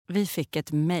Vi fick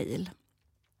ett mejl.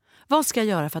 Vad ska jag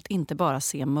göra för att inte bara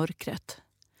se mörkret?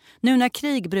 Nu när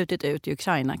krig brutit ut i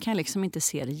Ukraina kan jag liksom inte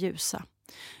se det ljusa.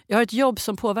 Jag har ett jobb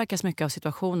som påverkas mycket av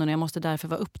situationen och jag måste därför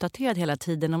vara uppdaterad hela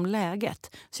tiden om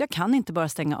läget. Så jag kan inte bara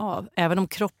stänga av, även om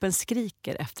kroppen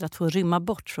skriker efter att få rymma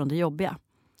bort från det jobbiga.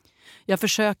 Jag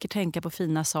försöker tänka på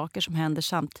fina saker som händer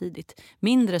samtidigt.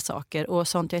 Mindre saker och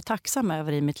sånt jag är tacksam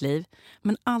över i mitt liv.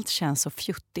 Men allt känns så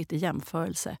fjuttigt i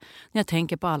jämförelse. När jag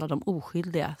tänker på alla de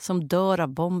oskyldiga som dör av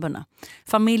bomberna.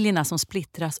 Familjerna som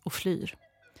splittras och flyr.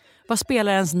 Vad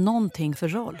spelar ens någonting för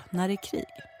roll när det är krig?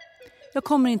 Jag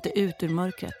kommer inte ut ur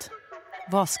mörkret.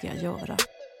 Vad ska jag göra?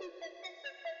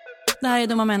 Det här är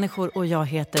Dumma människor och jag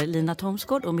heter Lina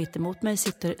Thomsgård och mitt emot mig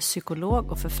sitter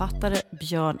psykolog och författare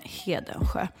Björn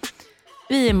Hedensjö.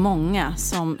 Vi är många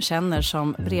som känner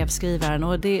som brevskrivaren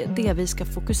och det är det vi ska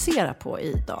fokusera på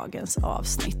i dagens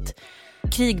avsnitt.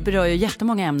 Krig berör ju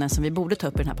jättemånga ämnen som vi borde ta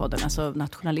upp i den här podden. Alltså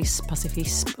nationalism,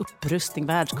 pacifism, upprustning,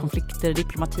 världskonflikter,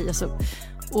 diplomati. Alltså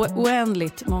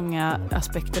oändligt många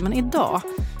aspekter. Men idag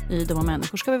i Dumma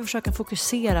människor ska vi försöka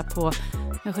fokusera på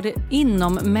kanske det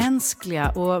inommänskliga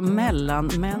och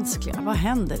mellanmänskliga. Vad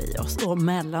händer i oss och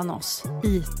mellan oss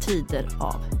i tider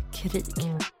av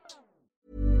krig?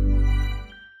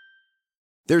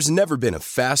 There's never been a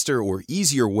faster or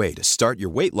easier way to start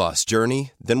your weight loss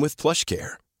journey than with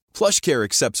PlushCare. PlushCare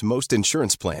accepts most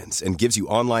insurance plans and gives you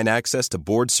online access to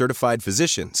board-certified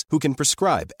physicians who can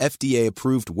prescribe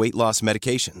FDA-approved weight loss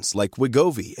medications like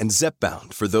Wegovy and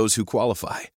Zepbound for those who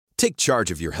qualify. Take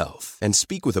charge of your health and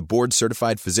speak with a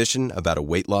board-certified physician about a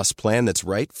weight loss plan that's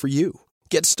right for you.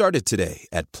 Get started today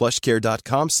at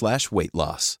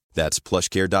plushcare.com/weightloss. That's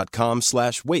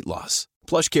plushcare.com/weightloss.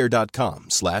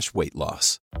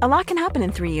 plushcare.com/weightloss. A lot can happen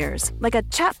in 3 years, like a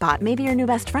chatbot may be your new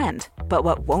best friend. But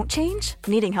what won't change?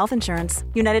 Needing health insurance.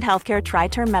 United Healthcare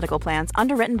Tri-Term Medical Plans,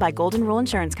 underwritten by Golden Rule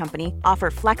Insurance Company,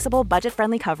 offer flexible,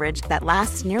 budget-friendly coverage that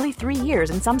lasts nearly 3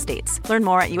 years in some states. Learn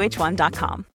more at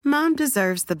uh1.com. Mom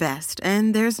deserves the best,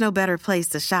 and there's no better place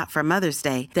to shop for Mother's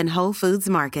Day than Whole Foods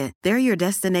Market. They're your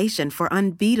destination for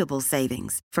unbeatable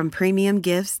savings, from premium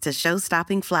gifts to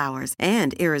show-stopping flowers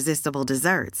and irresistible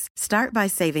desserts. Start by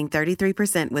saving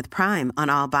 33% with Prime on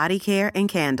all body care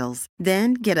and candles.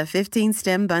 Then get a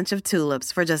 15-stem bunch of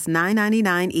tulips for just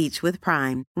 $9.99 each with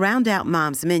Prime. Round out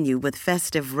Mom's menu with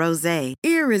festive rosé,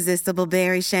 irresistible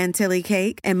berry chantilly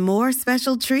cake, and more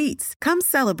special treats. Come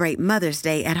celebrate Mother's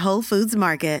Day at Whole Foods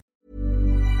Market.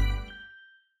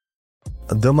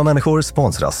 Dumma människor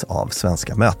sponsras av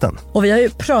Svenska möten. Och vi har ju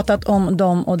pratat om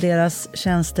dem och deras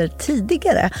tjänster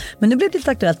tidigare. Men nu blir det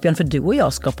lite aktuellt, Björn, för du och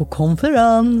jag ska på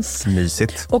konferens.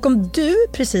 Mysigt. Och om du,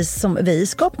 precis som vi,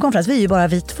 ska på konferens, vi är ju bara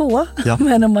vi två. Ja.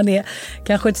 Men om man är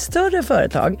kanske ett större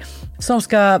företag som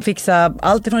ska fixa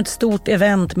allt ifrån ett stort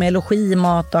event med logi,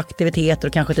 mat och aktiviteter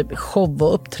och kanske typ show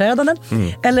och uppträdanden.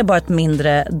 Eller bara ett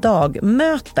mindre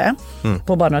dagmöte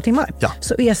på bara några timmar. Ja.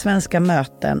 Så är Svenska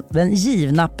möten den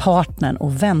givna partnern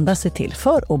att vända sig till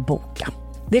för att boka.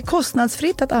 Det är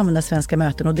kostnadsfritt att använda Svenska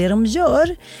möten och det de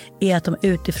gör är att de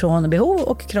utifrån behov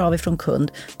och krav ifrån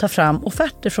kund tar fram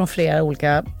offerter från flera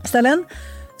olika ställen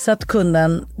så att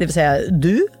kunden, det vill säga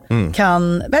du,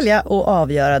 kan välja och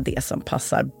avgöra det som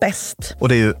passar bäst. Och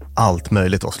det är ju allt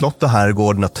möjligt då. Slott och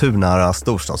herrgård, naturnära,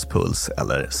 storstadspuls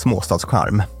eller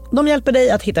småstadscharm. De hjälper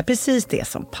dig att hitta precis det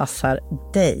som passar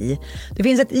dig. Det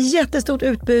finns ett jättestort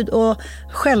utbud och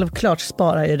självklart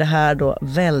sparar ju det här då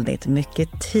väldigt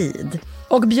mycket tid.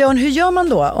 Och Björn, hur gör man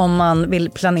då om man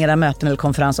vill planera möten eller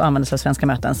konferens och använda sig av Svenska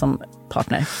möten som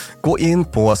partner? Gå in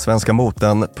på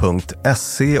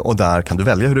svenskamoten.se och där kan du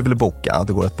välja hur du vill boka.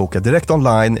 Det går att boka direkt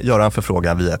online, göra en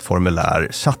förfrågan via ett formulär,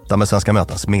 chatta med Svenska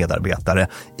mötens medarbetare.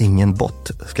 Ingen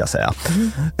bot, ska jag säga.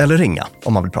 Eller ringa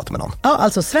om man vill prata med någon. Ja,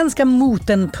 alltså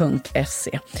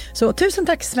svenskamoten.se. Så tusen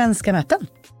tack Svenska möten.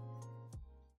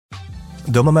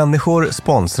 Dumma människor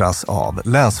sponsras av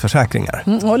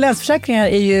Länsförsäkringar. Och Länsförsäkringar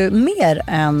är ju mer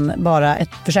än bara ett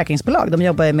försäkringsbolag. De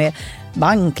jobbar ju med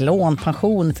bank, lån,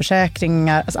 pension,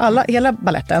 försäkringar, alltså hela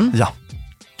balletten. Ja.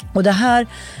 Och det här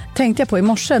tänkte jag på i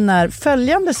morse när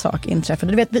följande sak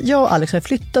inträffade. Du vet, jag och Alex har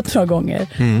flyttat några gånger.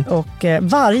 Och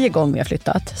varje gång vi har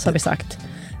flyttat så har vi sagt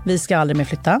vi ska aldrig mer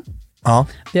flytta. Ja.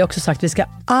 Vi har också sagt vi ska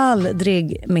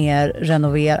aldrig mer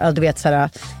renovera. Du vet så här,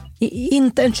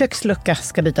 inte en kökslucka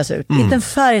ska bytas ut. Inte en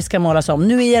färg ska målas om.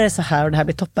 Nu är det så här och det här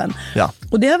blir toppen. Ja.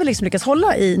 Och det har vi liksom lyckats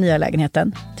hålla i nya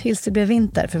lägenheten tills det blev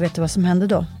vinter. För vet du vad som hände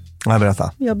då? Nej,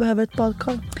 berätta. Jag behöver ett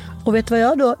badkar. Och vet du vad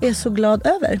jag då är så glad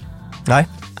över? Nej.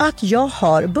 att jag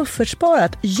har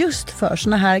buffertsparat just för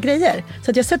såna här grejer.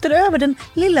 Så att jag sätter över den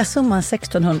lilla summan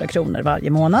 1600 kronor varje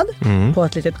månad på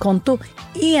ett litet konto.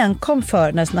 Enkom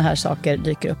för när såna här saker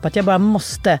dyker upp. Att jag bara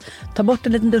måste ta bort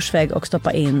en liten duschvägg och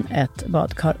stoppa in ett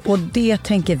badkar. Och det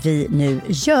tänker vi nu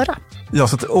göra. Ja,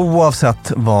 så att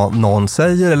oavsett vad någon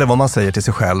säger eller vad man säger till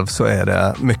sig själv så är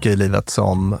det mycket i livet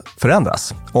som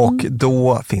förändras. Och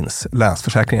då finns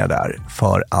Länsförsäkringar där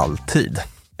för alltid.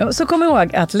 Så kom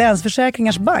ihåg att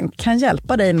Länsförsäkringars bank kan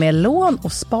hjälpa dig med lån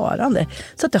och sparande.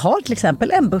 Så att du har till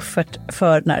exempel en buffert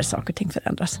för när saker och ting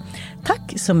förändras.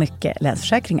 Tack så mycket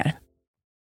Länsförsäkringar.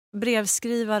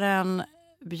 Brevskrivaren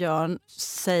Björn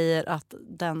säger att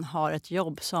den har ett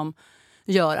jobb som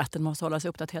gör att den måste hålla sig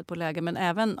uppdaterad på läge. Men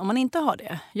även om man inte har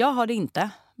det. Jag har det inte.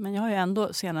 Men jag har ju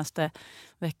ändå senaste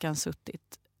veckan suttit.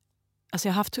 Alltså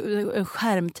jag har haft en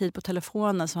skärmtid på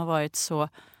telefonen som har varit så.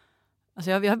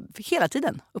 Alltså jag har hela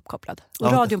tiden uppkopplad.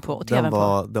 Och radion på och tvn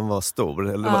på. Den var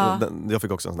stor. Jag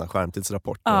fick också en sån här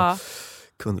skärmtidsrapport. Och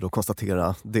kunde då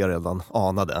konstatera det redan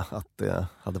anade. Att det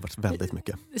hade varit väldigt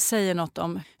mycket. Det säger något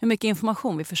om hur mycket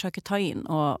information vi försöker ta in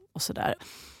och sådär.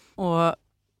 Och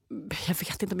jag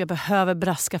vet inte om jag behöver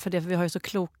braska för det. För vi har ju så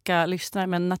kloka lyssnare.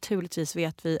 Men naturligtvis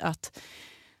vet vi att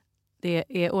det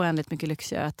är oändligt mycket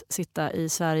lyxigare att sitta i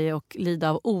Sverige och lida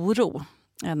av oro.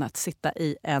 Än att sitta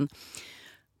i en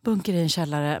bunker i en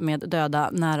källare med döda,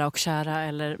 nära och kära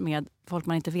eller med folk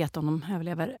man inte vet om de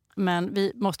överlever. Men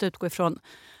vi måste utgå ifrån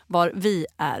var vi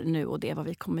är nu och det är vad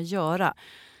vi kommer göra.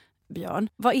 Björn,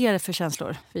 vad är det för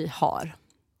känslor vi har?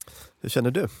 Hur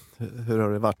känner du? Hur har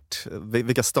det varit?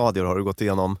 Vilka stadier har du gått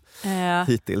igenom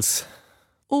hittills?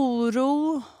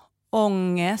 Oro,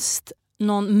 ångest,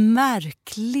 någon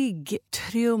märklig,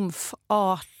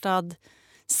 triumfartad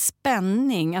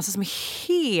spänning, alltså som är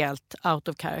helt out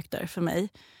of character för mig.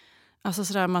 Alltså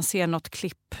sådär man ser något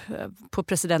klipp på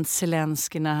president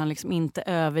Zelensky när han liksom inte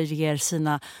överger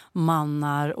sina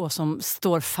mannar och som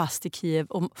står fast i Kiev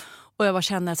och jag bara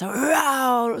känner så här,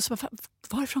 wow! Så bara,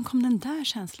 varifrån kom den där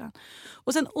känslan?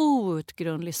 Och sen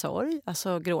outgrundlig sorg,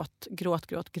 alltså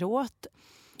gråt.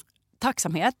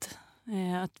 Tacksamhet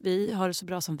att vi har det så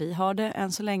bra som vi har det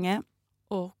än så länge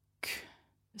och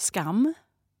skam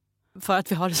för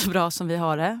att vi har det så bra som vi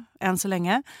har det än så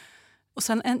länge. Och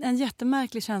sen en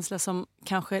jättemärklig känsla som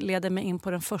kanske leder mig in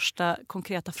på den första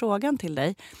konkreta frågan till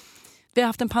dig. Vi har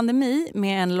haft en pandemi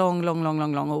med en lång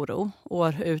oro.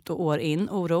 År ut och år in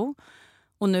oro.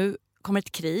 Och nu kommer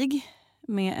ett krig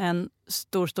med en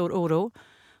stor oro.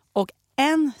 Och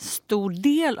en stor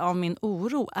del av min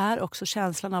oro är också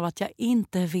känslan av att jag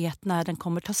inte vet när den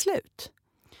kommer ta slut.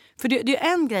 För det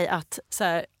är en grej att så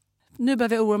här, nu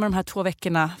behöver jag oroa mig de här 2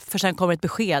 veckorna för sen kommer ett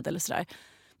besked eller sådär.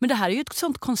 Men det här är ju ett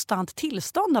sånt konstant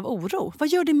tillstånd av oro. Vad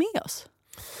gör det med oss?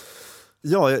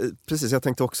 Ja, precis. Jag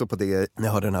tänkte också på det när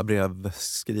jag hörde den här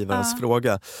brevskrivarens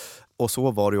fråga. Och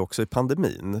så var det ju också i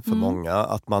pandemin för många.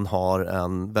 Att man har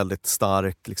en väldigt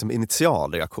stark liksom,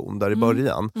 initial reaktion där i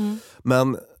början.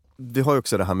 Men vi har ju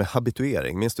också det här med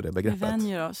habituering, minns du det begreppet? Vi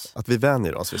vänjer oss. Att vi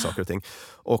vänjer oss vid saker och ting.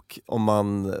 Och om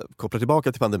man kopplar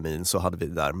tillbaka till pandemin så hade vi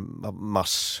där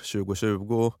mars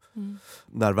 2020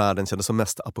 när världen kändes som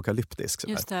mest apokalyptisk.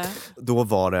 Just det. Då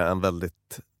var det en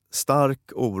väldigt stark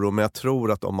oro, men jag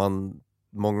tror att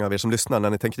många av er som lyssnar, när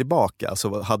ni tänker tillbaka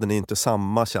så hade ni inte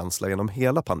samma känsla genom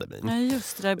hela pandemin. Nej,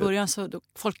 just det. Där i början så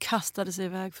folk kastade sig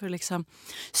iväg för att liksom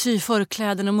sy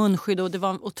förkläden och munskydd och det var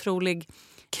en otrolig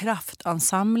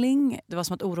kraftansamling. Det var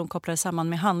som att oron kopplades samman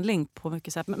med handling på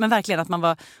mycket sätt. Men verkligen att man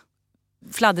var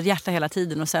fladderhjärta hela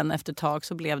tiden och sen efter ett tag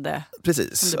så blev det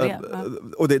precis. Som det blev.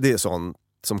 Ja. Och det är sånt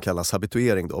som kallas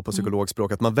habituering då på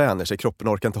psykologspråk, att man vänjer sig, kroppen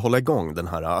orkar inte hålla igång den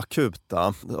här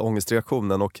akuta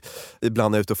ångestreaktionen. Och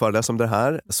ibland när jag är ute och föreläser om det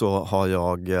här så har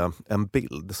jag en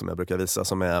bild som jag brukar visa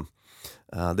som är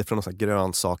det är från en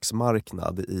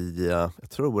grönsaksmarknad i, jag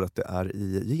tror att det är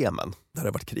i Jemen, där det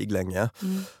har varit krig länge.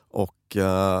 Och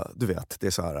du vet, det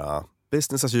är så här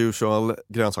business as usual,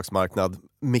 grönsaksmarknad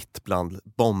mitt bland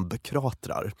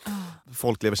bombkratrar.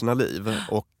 Folk lever sina liv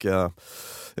och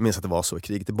jag minns att det var så i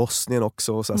kriget i Bosnien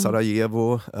också, så här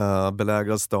Sarajevo,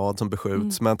 belägrad stad som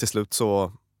beskjuts, men till slut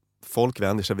så folk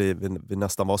vänder sig vid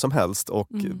nästan vad som helst och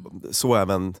så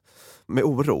även med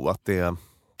oro att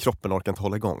kroppen orkar inte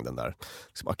hålla igång den där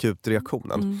liksom,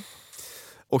 akutreaktionen.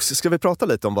 Och ska vi prata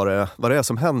lite om vad det är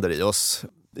som händer i oss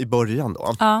i början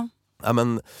då? Ja,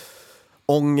 men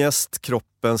ångest,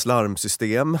 kroppens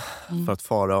larmsystem för att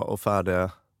fara och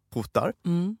färde hotar.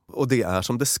 Och det är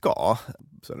som det ska.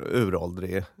 Så en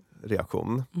uråldrig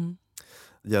reaktion.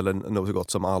 Gäller nog så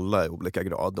gott som alla i olika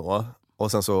grad då.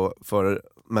 Och sen så för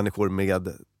människor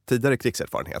med tidigare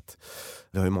krigserfarenhet,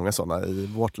 vi har ju många sådana i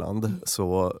vårt land,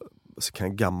 så så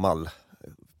kan gammal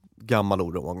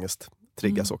oro och ångest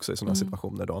triggas också i sådana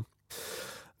situationer då.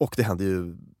 Och det händer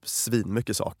ju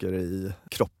svinmycket saker i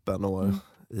kroppen och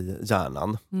i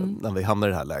hjärnan när vi hamnar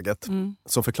i det här läget.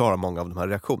 Som förklarar många av de här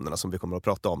reaktionerna som vi kommer att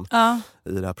prata om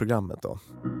i det här programmet då.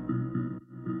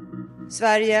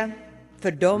 Sverige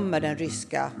fördömer den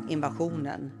ryska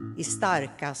invasionen i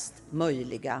starkast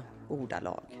möjliga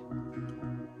ordalag.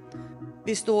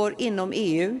 Vi står inom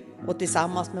EU och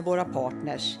tillsammans med våra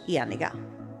partners eniga.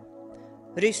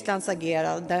 Rysslands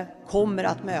agerande kommer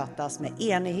att mötas med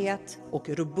enighet och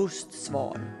robust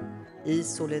svar i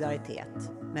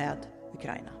solidaritet med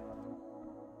Ukraina.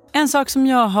 En sak som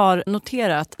jag har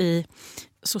noterat i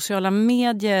sociala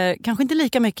medier, kanske inte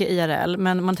lika mycket IRL,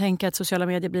 men man tänker att sociala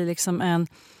medier blir liksom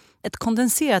ett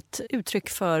kondenserat uttryck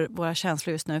för våra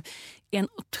känslor just nu, är en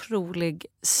otrolig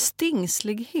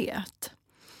stingslighet.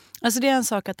 Alltså det är en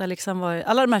sak att det liksom var,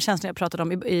 alla de här känslorna jag pratade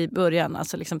om i början,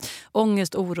 alltså liksom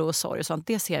ångest, oro och sorg och sånt,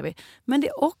 det ser vi. Men det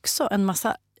är också en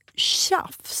massa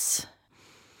tjafs.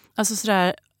 Alltså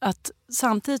sådär att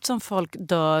samtidigt som folk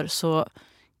dör så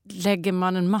lägger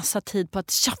man en massa tid på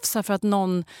att tjafsa för att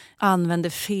någon använde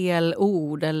fel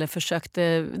ord eller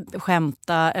försökte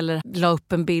skämta eller la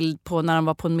upp en bild på när de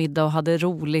var på en middag och hade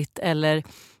roligt eller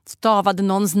stavade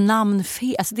någons namn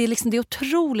fel. Alltså det är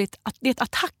otroligt, det är ett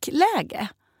attackläge.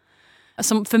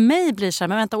 Som för mig blir så här,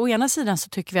 men vänta, å ena sidan så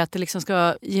tycker vi att det liksom ska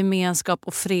vara gemenskap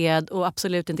och fred och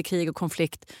absolut inte krig och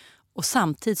konflikt. Och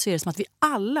samtidigt så är det som att vi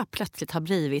alla plötsligt har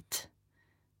blivit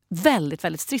väldigt,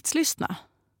 väldigt stridslystna.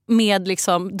 Med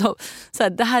liksom, så här,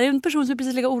 det här är en person som är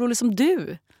precis lika orolig som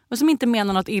du. Och som inte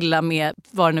menar något illa med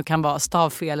vad det nu kan vara,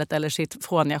 stavfelet eller sitt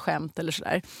fåniga skämt eller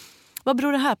sådär. Vad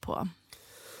beror det här på?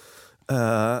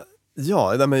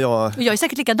 Ja, men jag är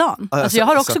säkert likadan. Alltså jag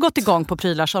har också gått igång på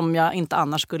prylar som jag inte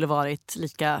annars skulle varit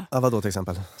lika vad då till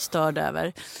exempel? Störd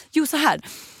över. Jo, så här.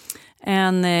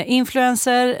 En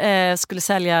influencer skulle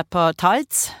sälja ett par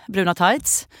tights, bruna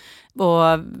tights.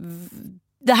 Och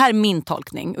det här är min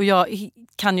tolkning. Och jag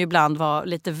kan ju ibland vara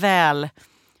lite väl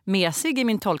mesig i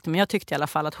min tolkning. Men jag tyckte i alla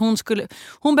fall att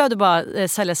hon behövde bara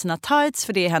sälja sina tights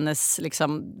för det är hennes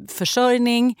liksom,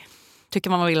 försörjning. Tycker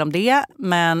man vill om det,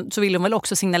 men så vill hon väl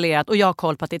också signalera att, och jag har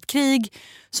koll på att det är ett krig,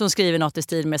 som skriver något i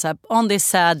stil med så här, on this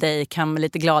sad day kan med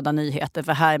lite glada nyheter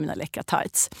för här är mina läckra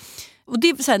tights. Och det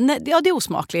är så här, det är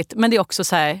osmakligt, men det är också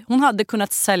så här, hon hade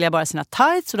kunnat sälja bara sina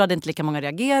tights och då hade inte lika många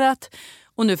reagerat.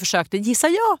 Och nu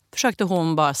försökte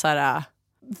hon bara så här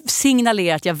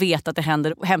signalera att jag vet att det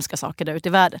händer hemska saker där ute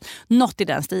i världen. Något i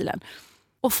den stilen.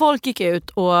 Och folk gick ut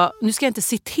och, nu ska jag inte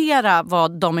citera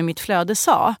vad de i mitt flöde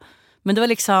sa, men det var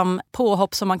liksom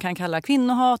påhopp som man kan kalla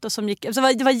kvinnohat och som gick, alltså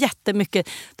det var jättemycket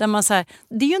där man så här,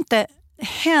 det är ju inte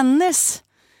hennes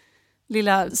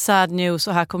lilla sad news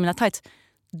och här kommer mina tights.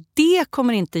 Det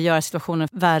kommer inte göra situationen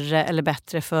värre eller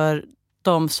bättre för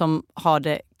de som har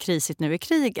det krisigt nu i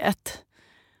kriget.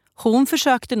 Hon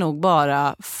försökte nog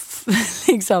bara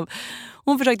liksom,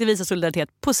 hon försökte visa solidaritet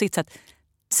på sitt sätt.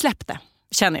 Släppte,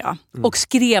 känner jag. Och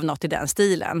skrev något i den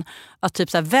stilen. Att typ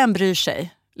så här, vem bryr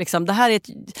sig? Liksom, det här är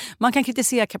man kan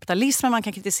kritisera kapitalismen, man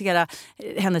kan kritisera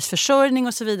hennes försörjning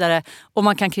och så vidare. Och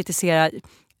man kan kritisera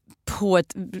på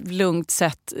ett lugnt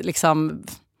sätt liksom,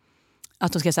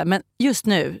 att de ska säga, men just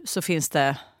nu så finns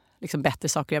det liksom bättre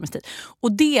saker att göra med tid.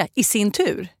 Och det i sin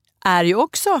tur är ju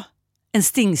också en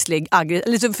stingslig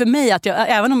liksom för mig, att jag,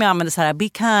 även om jag använder så här be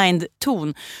kind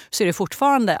ton, så är det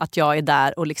fortfarande att jag är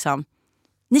där och liksom,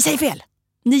 ni säger fel,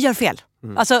 ni gör fel.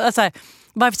 Alltså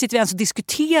varför sitter vi ens och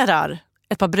diskuterar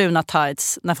ett par bruna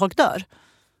tights när folk dör?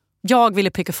 Jag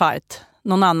ville pick a fight,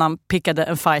 någon annan pickade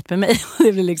en fight med mig.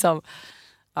 Det blir liksom,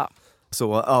 ja.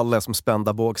 Så alla är som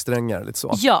spända bågsträngar, lite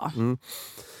så. Ja.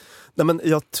 Nej, men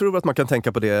jag tror att man kan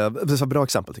tänka på det är ett bra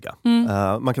exempel tycker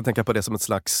jag. Man kan tänka på det som ett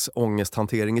slags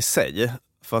ångesthantering i sig.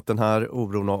 För att den här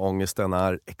oron och ångesten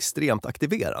är extremt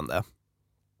aktiverande.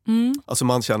 Alltså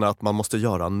man känner att man måste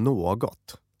göra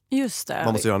något. Just det.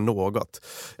 Man måste göra något.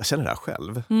 Jag känner det här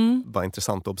själv. Bara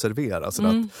intressant att observera. Så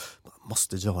att man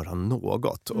måste göra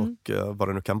något. Och vad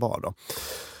det nu kan vara då.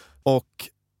 Och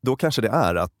då kanske det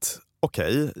är att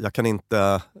okej, jag kan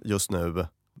inte just nu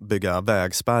bygga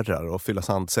vägspärrar och fylla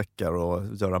sandsäckar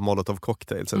och göra molotov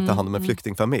cocktails eller ta hand om en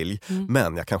flyktingfamilj.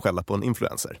 Men jag kan skälla på en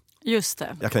influencer. Just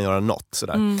det. Jag kan göra något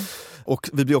sådär. Och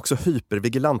vi blir också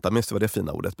hypervigilanta. Minns du vad det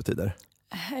fina ordet betyder?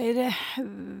 Är det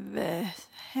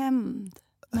hämnd?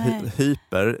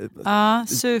 Hyper. Ja,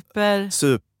 super.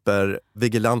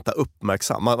 hypervigilanta,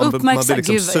 uppmärksamma. Man blir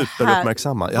liksom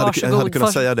superuppmärksamma. Jag hade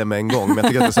kunnat säga det med en gång, men jag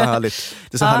tycker att det är så härligt.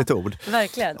 Det är så härligt ord.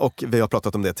 Verkligen. Och vi har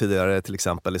pratat om det tidigare, till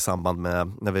exempel i samband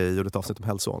med när vi gjorde ett avsnitt om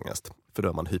hälsoångest. För då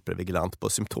är man hypervigilant på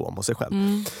symptom hos sig själv.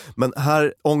 Men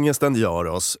här, ångesten gör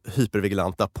oss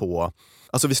hypervigilanta på,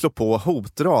 alltså vi slår på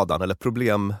hotradan eller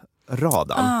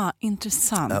problemradan.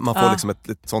 Intressant. Man får liksom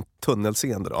ett sånt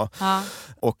tunnelseende då.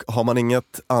 Och har man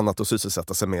inget annat att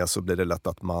sysselsätta sig med så blir det lätt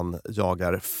att man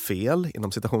jagar fel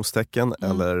inom citationstecken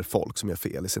eller folk som gör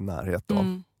fel i sin närhet då.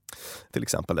 Till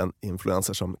exempel en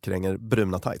influencer som kränger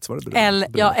bruna tights. Var det bruna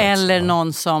tights? Eller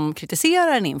någon som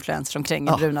kritiserar en influencer som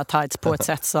kränger bruna tights på ett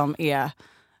sätt som är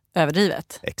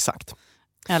överdrivet. Exakt.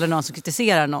 Eller någon som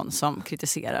kritiserar någon som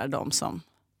kritiserar dem som...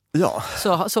 Ja.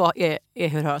 Så är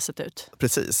hur det har sett ut.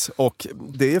 Precis. Och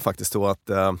det är faktiskt så att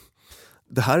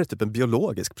det här är typ en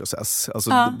biologisk process.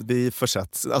 Alltså, vi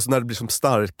försätts, alltså när det blir som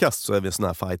starkast så är vi en sån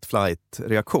här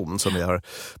fight-flight-reaktion som vi har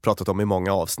pratat om i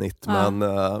många avsnitt. Men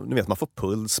ni vet, man får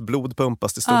puls, blod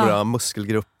pumpas till stora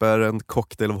muskelgrupper, en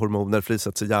cocktail av hormoner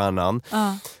frisätts i hjärnan.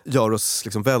 Gör oss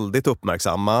liksom väldigt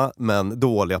uppmärksamma men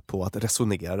dåliga på att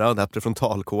resonera. Det här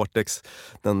prefrontalkortex,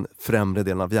 den främre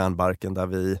delen av hjärnbarken där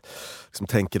vi liksom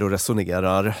tänker och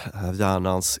resonerar.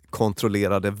 Hjärnans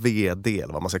kontrollerade VD,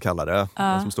 eller vad man ska kalla det,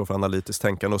 som står för analytiskt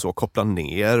tänkande och så, kopplar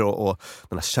ner och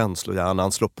den här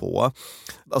känslohjärnan slår på.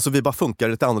 Alltså vi bara funkar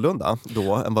lite annorlunda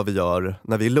då än vad vi gör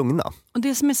när vi är lugna. Och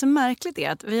det som är så märkligt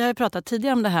är att vi har ju pratat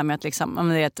tidigare om det här med att liksom,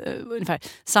 ungefär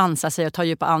sansa sig och ta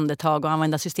djupa andetag och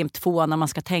använda system 2 när man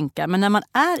ska tänka. Men när man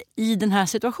är i den här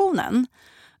situationen,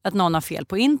 att någon har fel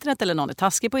på internet eller någon är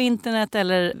taskig på internet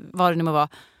eller vad det nu må vara,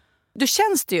 då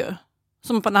känns det ju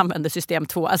som att man använder system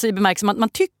 2. Alltså i bemärkelsen att man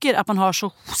tycker att man har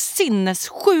så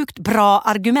sinnessjukt bra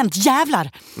argument.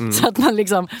 Jävlar! Så att man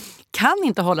liksom kan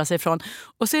inte hålla sig ifrån.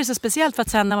 Och så är det så speciellt för att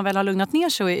sen när man väl har lugnat ner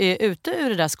sig och är ute ur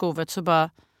det där skovet så bara...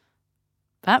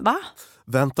 Va?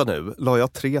 Vänta nu, la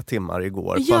jag 3 timmar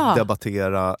igår på att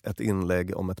debattera ett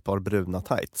inlägg om ett par bruna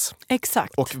tights.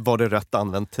 Exakt. Och var det rätt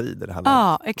använd tid i det här läget?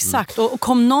 Ja, exakt. Och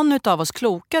kom någon av oss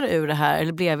klokare ur det här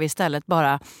eller blev vi istället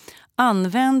bara...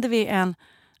 Använder vi en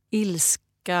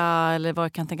ilska eller vad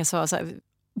jag kan tänka så här,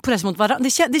 press mot varandra.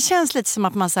 Det känns lite som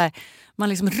att man, så här, man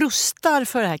liksom rustar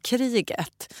för det här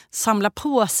kriget. Samlar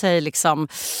på sig liksom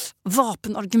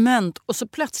vapenargument och så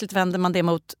plötsligt vänder man det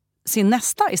mot sin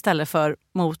nästa istället för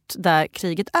mot där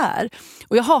kriget är.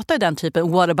 Och jag hatar ju den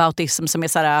typen whataboutism som är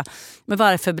så här, men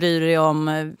varför bryr du dig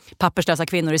om papperslösa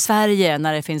kvinnor i Sverige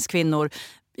när det finns kvinnor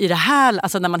i det här,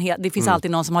 alltså när det finns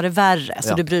alltid någon som har det värre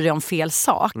så du bryr dig om fel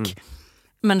sak.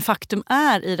 Men faktum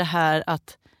är i det här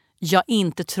att jag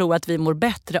inte tror att vi mår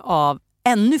bättre av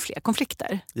ännu fler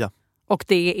konflikter. Ja. Och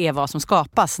det är vad som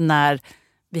skapas när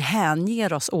vi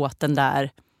hänger oss åt den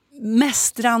där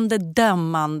mästrande,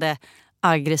 dömande,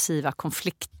 aggressiva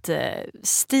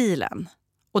konfliktstilen.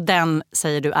 Och den,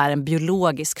 säger du, är en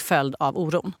biologisk följd av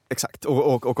oron. Exakt.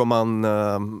 Och om man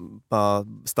bara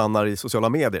stannar i sociala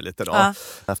medier lite då.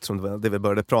 Eftersom det vi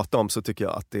började prata om så tycker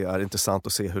jag att det är intressant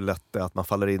att se hur lätt det är att man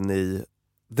faller in i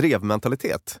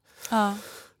drevmentalitet.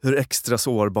 Hur extra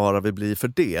sårbara vi blir för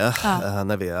det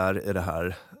när vi är i det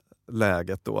här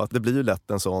läget då. Att det blir ju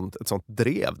lätt ett sånt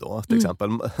drev då, till exempel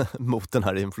mot den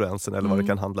här influensen eller vad det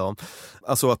kan handla om.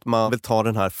 Alltså att man vill ta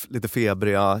den här lite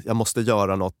febriga, jag måste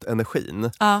göra något,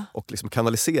 energin och liksom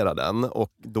kanalisera den,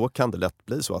 och då kan det lätt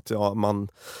bli så att man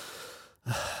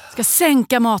ska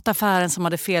sänka mataffären som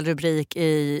hade fel rubrik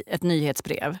i ett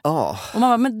nyhetsbrev. Och man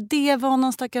bara, men det var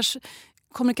någon stackars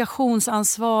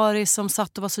kommunikationsansvarig som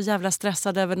satt och var så jävla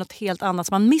stressad över något helt annat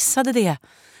så man missade det.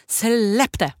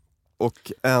 Släpp det!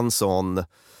 Och en sån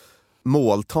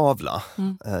måltavla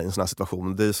i en sån här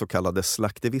situation, det är så kallade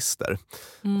slaktivister.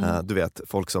 Du vet,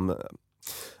 folk som...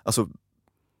 Alltså,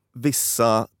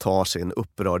 vissa tar sin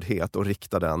upprördhet och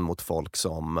riktar den mot folk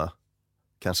som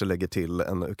kanske lägger till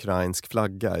en ukrainsk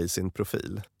flagga i sin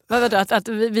profil. Att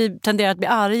vi tenderar att bli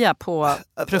arga på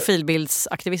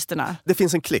profilbildsaktivisterna? Det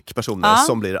finns en klick personer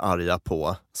som blir arga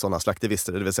på sådana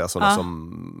slaktivister, det vill säga sådana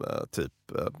som typ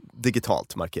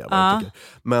digitalt markerar vad de tycker.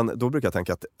 Men då brukar jag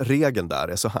tänka att regeln där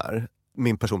är så här,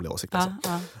 min personliga åsikt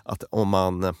alltså, att om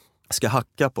man ska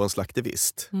hacka på en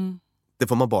slaktivist, det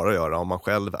får man bara göra om man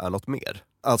själv är något mer.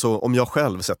 Alltså om jag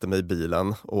själv sätter mig i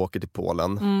bilen och åker till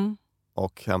Polen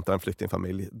och hämtar en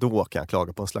flyktingfamilj, då kan jag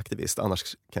klaga på en slaktivist,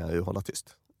 annars kan jag ju hålla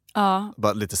tyst.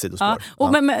 Bara lite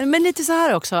sidospår. Men lite så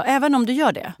här också, även om du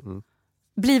gör det,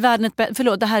 blir världen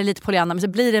förlåt, det här är lite Pollyanna, men så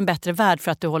blir det en bättre värld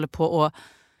för att du håller på och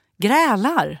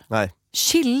grälar? Nej.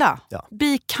 chilla. Ja.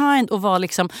 Be kind och vara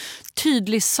liksom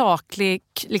tydlig, saklig.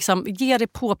 Liksom, ge dig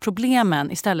på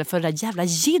problemen istället för det där jävla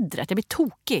jiddret. Jag blir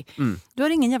tokig. Du har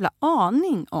ingen jävla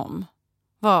aning om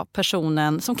vad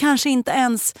personen som kanske inte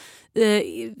ens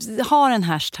har en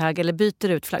hashtag eller byter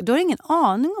ut flagg. Du har ingen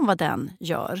aning om vad den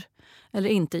gör eller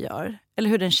inte gör. Eller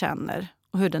hur den känner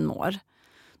och hur den mår.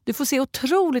 Du får se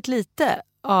otroligt lite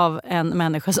av en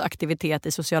människas aktivitet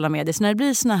i sociala medier. Så när det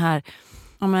blir såna här,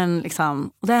 ja men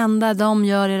liksom, det enda de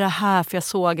gör är det här för jag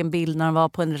såg en bild när de var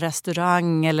på en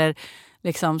restaurang eller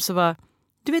liksom, så bara,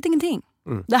 du vet ingenting.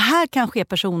 Det här kanske är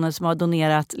personer som har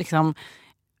donerat liksom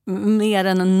mer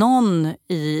än någon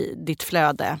i ditt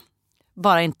flöde.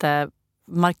 Bara inte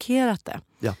markerat det.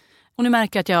 Ja. Och nu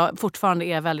märker jag att jag fortfarande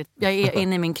är jag är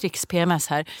inne i min krigs-PMS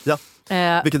här. Ja.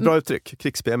 Vilket bra uttryck,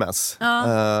 krigs-PMS.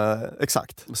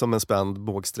 Exakt, som en spänd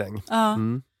bågsträng. Ja.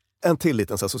 En till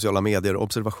liten så här, sociala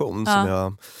medier-observation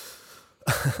som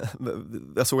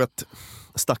jag såg att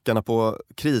stackarna på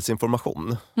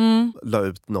krisinformation la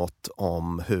ut något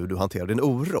om hur du hanterar din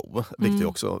oro, vilket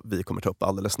också vi kommer ta upp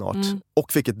alldeles snart.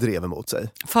 Och vilket drev emot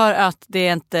sig. För att det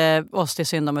är inte oss det är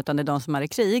synd om utan det är de som är i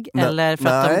krig? Eller för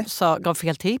att de gav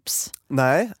fel tips?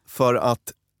 Nej, för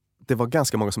att det var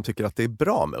ganska många som tycker att det är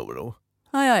bra med oro.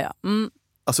 Ja.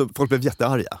 Alltså folk blev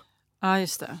jättearga. Ja,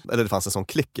 just det. Eller det fanns en sån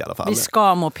klick i alla fall. Vi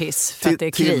ska må piss för att det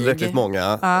är krig. Tillräckligt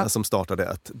många som startade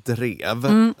ett drev.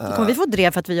 Kommer vi få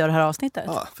drev för att vi gör det här avsnittet?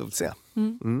 Ja, får vi se.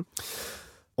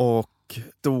 Och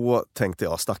då tänkte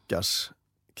jag, stackars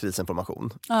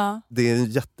krisinformation. Ja. Det är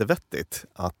jättevettigt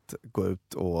att gå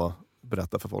ut och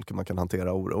berätta för folk hur man kan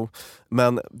hantera oro.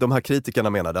 Men de här kritikerna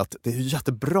menade att det är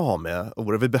jättebra med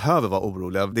oro. Vi behöver vara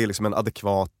oroliga. Det är liksom en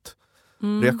adekvat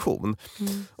reaktion.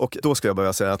 Och då ska jag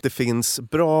börja säga att det finns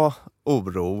bra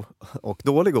oro och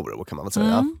dålig oro kan man väl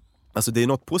säga. Alltså det är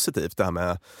något positivt det här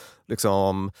med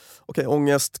liksom,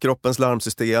 ångest, kroppens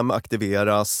larmsystem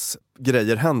aktiveras,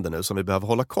 grejer händer nu som vi behöver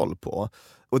hålla koll på.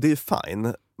 Och det är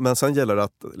fine, men sen gäller det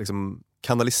att liksom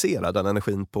kanalisera den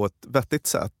energin på ett vettigt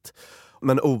sätt.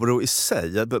 Men oro i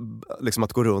sig, liksom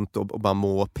att gå runt och bara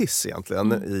må piss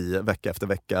egentligen i vecka efter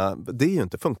vecka, det är ju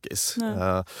inte funkis.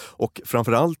 Och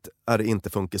framförallt är det inte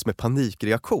funkis med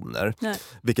panikreaktioner. Nej.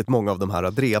 Vilket många av de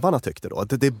här drevarna tyckte då.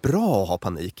 Det är bra att ha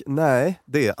panik. Nej,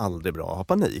 det är aldrig bra att ha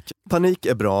panik. Panik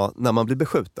är bra när man blir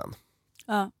beskjuten.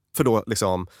 Ja. För då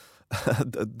liksom,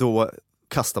 då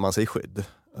kastar man sig i skydd.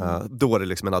 Då är det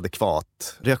liksom en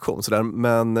adekvat reaktion. Sådär.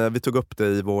 Men vi tog upp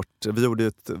det vi gjorde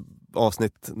ett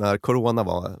avsnitt när corona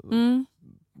var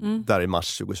där i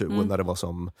mars 2020 när det var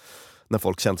som när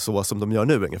folk kände så som de gör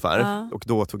nu ungefär. Och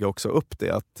då tog jag också upp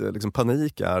det att liksom,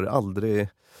 panik är aldrig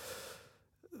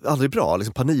bra.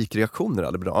 Liksom, panikreaktioner är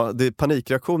aldrig bra.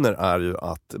 Panikreaktioner är ju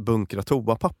att bunkra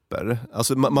toapapper.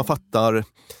 Alltså man fattar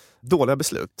dåliga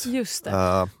beslut. Just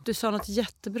det. Du sa något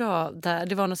jättebra där.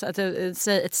 Det var något,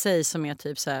 ett säg som är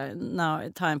typ så här,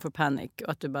 now time for panic. Och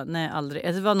att du bara, nej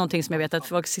aldrig. Det var någonting som jag vet att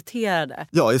folk citerade.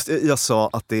 Ja, jag sa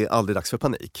att det är aldrig dags för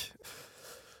panik.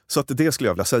 Så att det skulle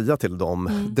jag vilja säga till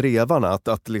de drevarna.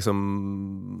 Att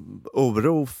liksom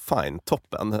oro, fine,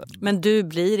 toppen. Men du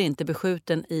blir inte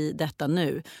beskjuten i detta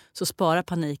nu. Så spara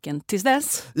paniken tills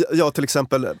dess. Ja, till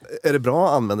exempel, är det bra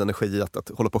att använda energi att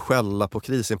hålla på och skälla på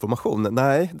krisinformation?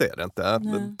 Nej, det är det inte.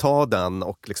 Nej. Ta den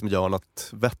och liksom gör något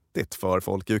vettigt för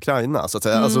folk i Ukraina. Så att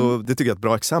säga. Alltså, det tycker jag är ett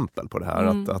bra exempel på det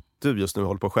här. Att du just nu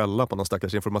håller på att skälla på någon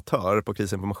stackars informatör på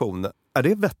krisinformation. Är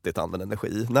det vettigt att använda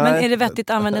energi? Nej. Men är det vettigt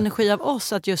att använda energi av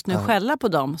oss att just nu skälla på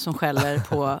dem som skäller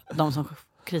på de som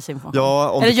krisinformation?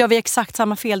 Ja, eller gör vi exakt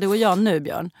samma fel du och jag nu,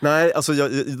 Björn? Nej, alltså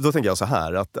då tänker jag så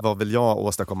här att vad vill jag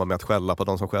åstadkomma med att skälla på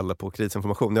de som skäller på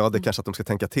krisinformation? Ja, det är kanske att de ska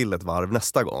tänka till ett varv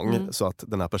nästa gång så att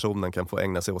den här personen kan få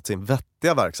ägna sig åt sin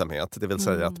vettiga verksamhet. Det vill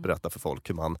säga att berätta för folk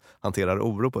hur man hanterar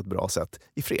oro på ett bra sätt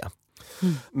i fred.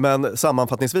 Men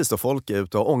sammanfattningsvis då, folk är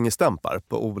ute och ångestdämpar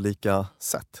på olika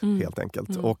sätt helt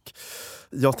enkelt. Och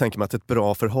jag tänker mig att ett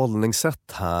bra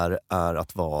förhållningssätt här är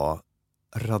att vara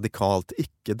radikalt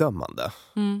icke-dömande.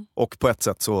 Och på ett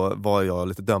sätt så var jag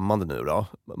lite dömande nu då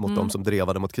mot de som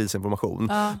drevade mot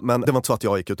krisinformation. Men det var inte så att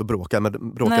jag gick ut och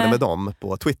bråkade med dem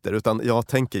på Twitter, utan jag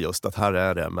tänker just att här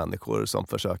är det människor som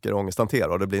försöker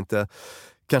ångesthantera och det blir inte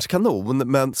kanske kanon,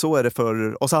 men så är det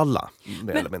för oss alla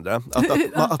mer eller mindre.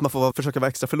 Att man får försöka vara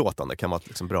extra förlåtande kan vara ett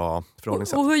liksom bra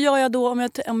förhållningssätt. Och hur gör jag då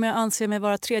om jag anser mig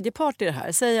vara tredje part i det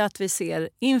här? Säg att vi ser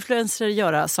influencer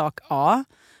göra sak A.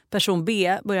 Person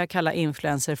B börjar kalla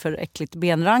influencer för äckligt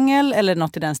benrangel eller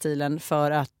något i den stilen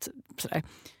för att sådär.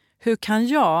 Hur kan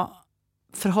jag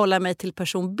förhålla mig till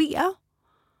person B?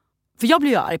 För jag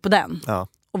blir ju arg på den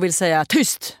och vill säga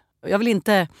tyst. Jag vill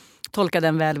inte tolka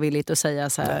den välvilligt och säga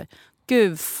så här,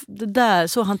 gud, det där,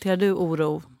 så hanterar du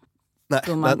oro.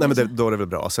 Nej, men då är det väl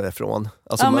bra att säga ifrån.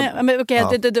 Alltså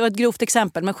Det var ett grovt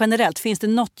exempel, men generellt finns det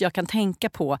något jag kan tänka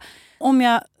på. Om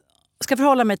jag ska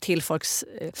förhålla mig till folks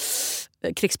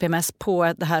krigs-PMS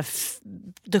på det här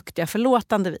duktiga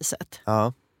förlåtande viset.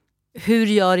 Ja. Hur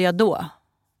gör jag då?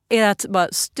 Är det att bara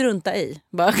strunta i?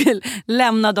 Bara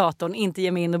lämna datorn, inte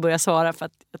ge mig in och börja svara, för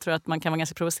att jag tror att man kan vara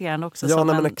ganska provocerande också. Ja,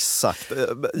 men exakt.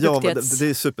 Ja, det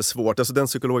är supersvårt. Alltså, den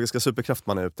psykologiska superkraft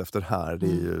man är ute efter här, det är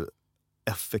ju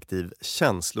effektiv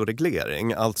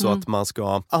känsloreglering. Alltså att man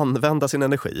ska använda sin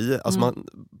energi. Alltså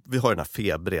vi har den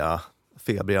här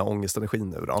febriga ångestenergin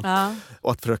nu då. Ja.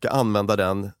 Och att försöka använda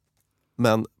den,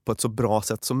 men på ett så bra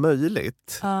sätt som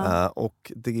möjligt.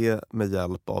 Och det med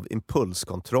hjälp av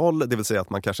impulskontroll. Det vill säga att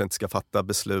man kanske inte ska fatta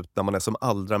beslut när man är som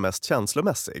allra mest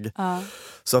känslomässig.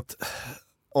 Så att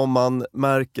om man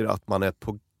märker att man är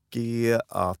på G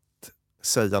att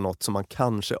säga något som man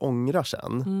kanske ångrar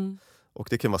sen. Och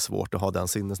det kan vara svårt att ha den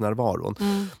sinnesnärvaron.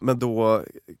 Men då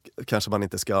kanske man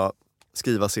inte ska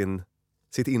skriva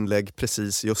sitt inlägg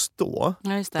precis just då.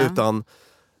 Ja, just det. Utan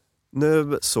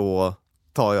nu så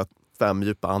tar jag 5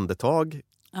 djupa andetag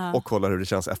och kollar hur det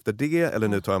känns efter det. Eller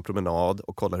nu tar jag en promenad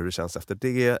och kollar hur det känns efter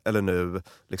det. Eller nu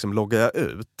liksom loggar jag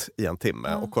ut i 1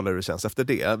 timme och kollar hur det känns efter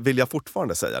det. Vill jag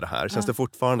fortfarande säga det här? Känns det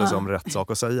fortfarande som rätt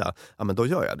sak att säga? Ja, men då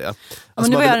gör jag det.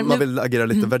 Alltså man vill agera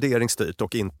lite värderingsstyrt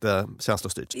och inte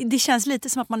känslostyrt. Det känns lite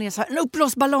som att man är så här, en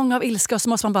uppblåst ballong av ilska, och så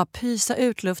måste man bara pysa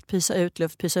ut luft. Tills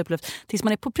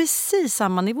man är på precis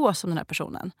samma nivå som den här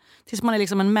personen. Tills man är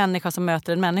liksom en människa som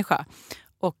möter en människa.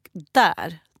 Och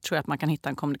där tror jag att man kan hitta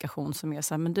en kommunikation som är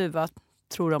så här, men du, vad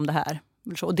tror du om det här?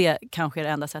 Och det kanske är det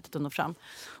enda sättet att nå fram.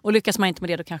 Och lyckas man inte med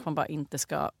det, då kanske man bara inte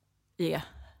ska ge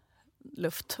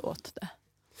luft åt det.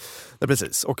 Ja,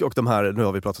 precis. Och de här, nu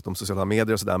har vi pratat om sociala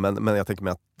medier och sådär, men jag tänker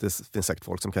mig att det finns säkert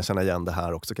folk som kan känna igen det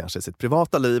här också kanske i sitt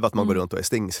privata liv, att man går runt och är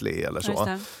stingslig eller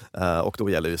så. Och då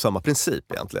gäller ju samma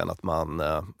princip egentligen, att man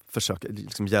försöker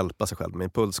liksom hjälpa sig själv med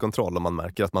impulskontroll om man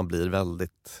märker att man blir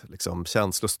väldigt liksom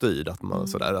känslostyrd, att man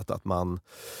sådär, att man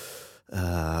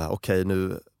okej,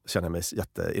 nu känner jag mig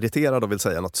jätteirriterad och vill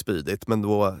säga något spydigt, men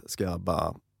då ska jag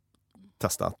bara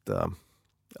testa att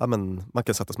man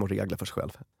kan sätta små regler för sig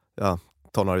själv. Ja.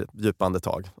 Ta några djupa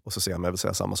andetag och så ser jag om jag vill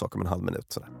säga samma sak om en halv minut.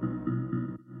 Sådär.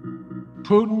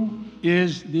 Putin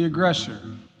is the aggressor.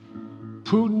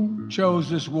 Putin chose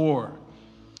this war.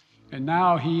 And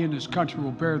now he and his country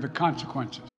will bear the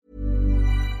consequences.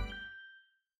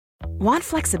 Want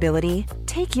flexibility?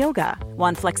 Take yoga.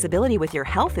 Want flexibility with your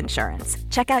health insurance?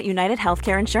 Check out United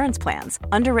Healthcare Insurance Plans.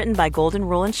 Underwritten by Golden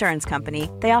Rule Insurance Company,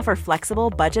 they offer flexible,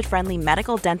 budget-friendly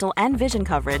medical, dental, and vision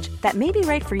coverage that may be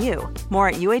right for you. More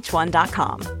at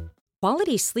uh1.com.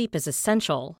 Quality sleep is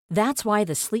essential. That's why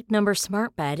the Sleep Number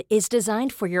Smart Bed is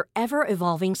designed for your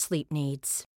ever-evolving sleep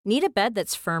needs. Need a bed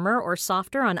that's firmer or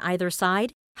softer on either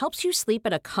side? Helps you sleep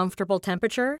at a comfortable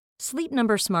temperature? Sleep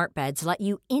Number Smart Beds let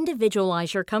you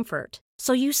individualize your comfort,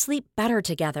 so you sleep better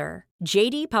together.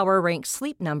 JD Power ranks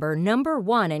Sleep Number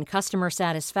 #1 in customer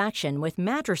satisfaction with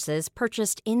mattresses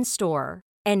purchased in-store.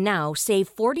 And now save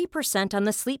 40% on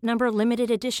the Sleep Number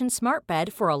Limited Edition Smart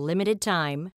Bed for a limited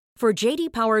time. For JD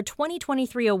Power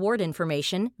 2023 award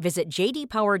information, visit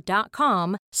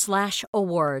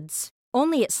jdpower.com/awards.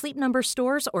 Only at Sleep Number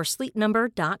stores or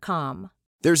sleepnumber.com.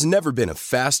 There's never been a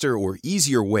faster or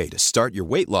easier way to start your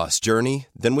weight loss journey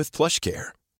than with PlushCare.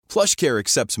 PlushCare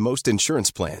accepts most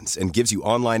insurance plans and gives you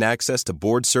online access to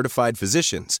board-certified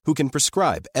physicians who can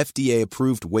prescribe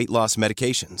FDA-approved weight loss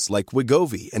medications like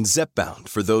Wegovy and Zepbound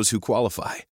for those who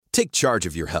qualify. Take charge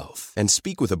of your health and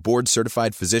speak with a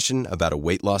board-certified physician about a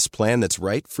weight loss plan that's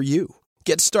right for you.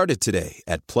 Get started today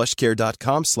at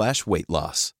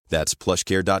plushcare.com/weightloss. That's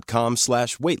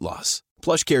plushcare.com/weightloss.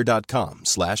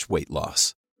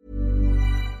 plushcare.com/weightloss.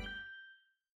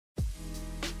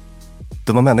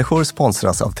 Dumma människor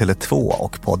sponsras av Tele2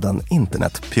 och podden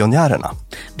Internetpionjärerna.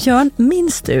 Björn,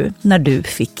 minns du när du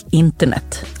fick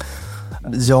internet?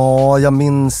 Ja, jag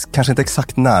minns kanske inte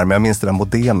exakt när, men jag minns det där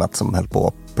modemet som höll på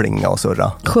att plinga och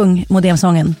surra. Sjung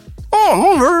modemsången.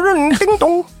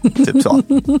 Typ så.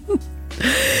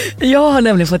 Jag har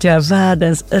nämligen fått göra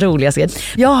världens roligaste.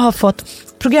 Jag har fått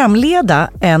programleda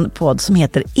en podd som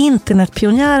heter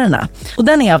Internetpionjärerna. Och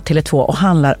den är av Tele2 och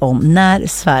handlar om när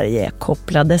Sverige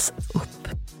kopplades upp.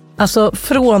 Alltså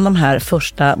från de här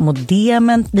första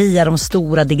modemen via de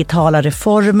stora digitala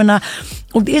reformerna.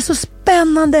 Och det är så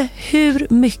spännande hur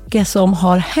mycket som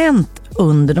har hänt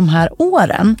under de här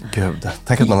åren. Gud,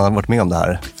 tänk att man har varit med om det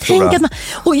här.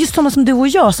 Och just sådana som du och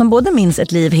jag som både minns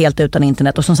ett liv helt utan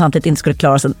internet och som samtidigt inte skulle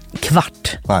klara sig en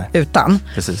kvart utan.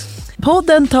 Precis.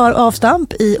 Podden tar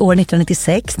avstamp i år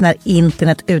 1996 när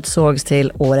internet utsågs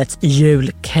till årets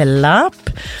julklapp.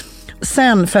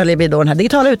 Sen följer vi då den här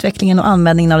digitala utvecklingen och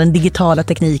användningen av den digitala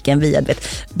tekniken via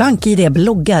BankID,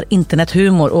 bloggar,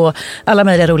 internethumor och alla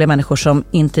möjliga roliga människor som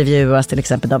intervjuas, till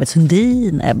exempel David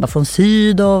Sundin, Ebba von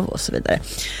Sydow och så vidare.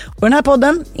 Och den här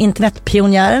podden,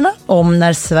 Internetpionjärerna, om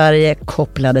när Sverige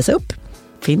kopplades upp,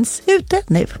 finns ute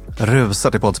nu.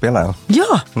 Rusar till poddspelaren.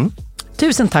 Ja,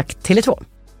 tusen tack Tele2.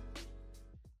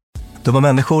 Dumma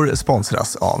människor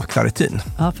sponsras av Claritin.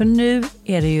 Ja, för nu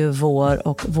är det ju vår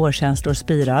och vårkänslor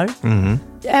spirar.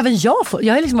 Även jag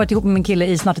har liksom varit ihop med min kille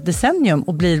i snart ett decennium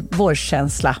och blir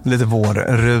vårkänsla. Lite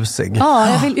vårrusig.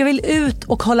 Ja, jag vill ut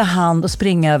och hålla hand och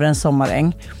springa över en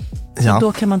sommaräng. Ja.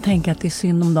 Då kan man tänka att det är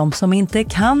synd om dem som inte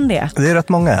kan det. Det är rätt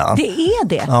många, ja. Det är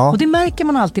det. Ja. Och det märker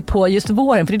man alltid på just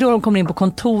våren. För det är då de kommer in på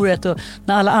kontoret och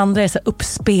när alla andra är så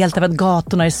uppspelt av att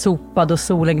gatorna är sopade och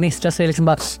solen gnistrar, så är det liksom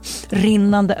bara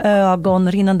rinnande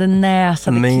ögon, rinnande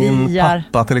näsa, det Min kliar.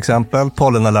 pappa till exempel,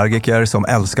 pollenallergiker som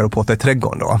älskar att påta i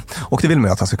trädgården då. Och det vill man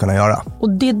ju att han ska kunna göra. Och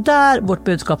det är där vårt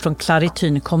budskap från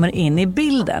Claritin kommer in i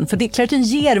bilden. För Claritin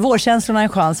ger vårkänslorna en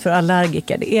chans för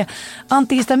allergiker. Det är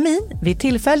antihistamin vid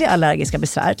tillfälliga allergiska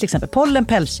besvär, till exempel pollen,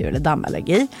 pälsdjur eller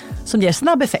dammallergi, som ger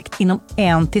snabb effekt inom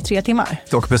 1-3 timmar.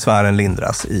 Och besvären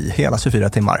lindras i hela 24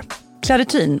 timmar.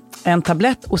 Claritin, en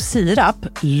tablett och sirap,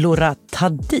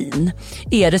 Loratadin,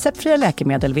 är receptfria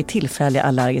läkemedel vid tillfälliga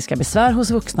allergiska besvär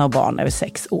hos vuxna och barn över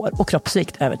 6 år och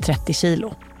kroppsvikt över 30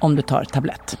 kilo om du tar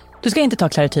tablett. Du ska inte ta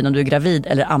Claritin om du är gravid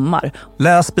eller ammar.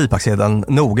 Läs bipacksedeln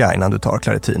noga innan du tar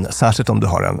Claritin, särskilt om du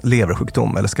har en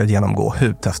leversjukdom eller ska genomgå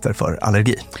hudtester för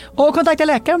allergi. Och kontakta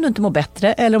läkare om du inte mår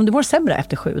bättre eller om du mår sämre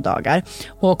efter 7 dagar.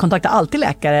 Och kontakta alltid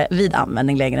läkare vid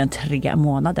användning längre än 3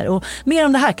 månader. Och mer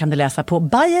om det här kan du läsa på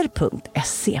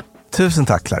bayer.se. Tusen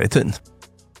tack Claritin.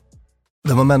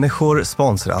 Dumma människor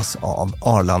sponsras av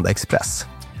Arlanda Express.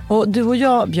 Och du och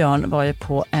jag, Björn, var ju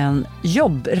på en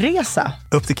jobbresa.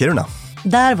 Upp till Kiruna.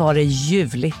 Där var det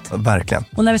ljuvligt. Verkligen.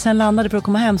 Och när vi sen landade för att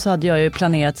komma hem så hade jag ju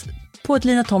planerat på ett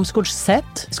Lina Thomsgårds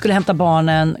sätt. Skulle hämta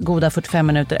barnen goda 45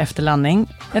 minuter efter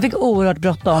landning. Jag fick oerhört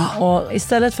bråttom och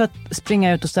istället för att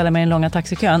springa ut och ställa mig i den långa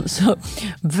taxikön så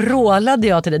vrålade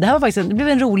jag till det. Det här var faktiskt det blev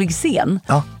en rolig scen.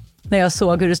 Ja. När jag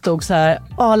såg hur det stod så här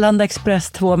Arlanda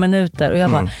Express 2 minuter och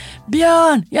jag bara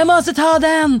Björn, jag måste ta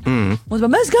den. Och så bara,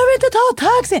 men ska vi inte ta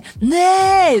taxi?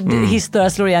 Nej, historia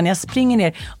slår igen. Jag springer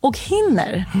ner och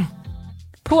hinner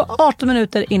på 18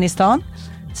 minuter in i stan,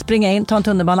 springa in, ta en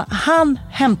tunnelbana,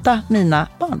 hämta mina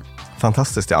barn.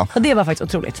 Fantastiskt, ja. Och det var faktiskt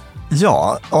otroligt.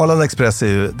 Ja, Arlanda Express är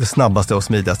ju det snabbaste och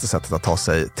smidigaste sättet att ta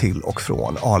sig till och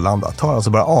från Arlanda. Det tar alltså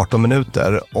bara 18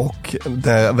 minuter och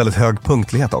det är väldigt hög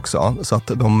punktlighet också, så att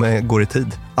de går i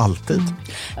tid, alltid.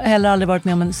 Jag har heller aldrig varit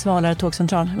med om en svalare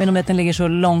tågcentral. Jag vet inte om att den ligger så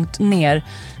långt ner,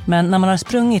 men när man har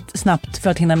sprungit snabbt för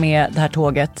att hinna med det här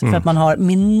tåget, för att man har,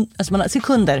 man har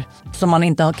sekunder som man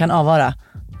inte kan avvara,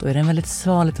 då är det en väldigt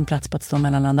sval liten plats på att stå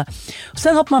mellanlanda. Och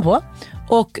sen hoppar man på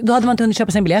och då hade man inte hunnit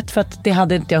köpa sin biljett för att det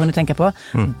hade inte jag hunnit tänka på.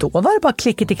 Då var det bara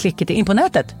klicket in på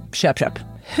nätet. Köp.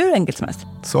 Hur enkelt som helst.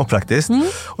 Så praktiskt.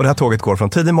 Och det här tåget går från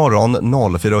tidig morgon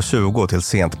 04.20 till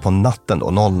sent på natten då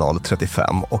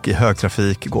 00.35 och i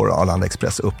högtrafik går Arlanda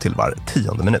Express upp till var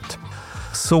 10:e minut.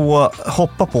 Så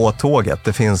hoppa på tåget.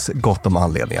 Det finns gott om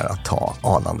anledningar att ta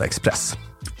Arlanda Express.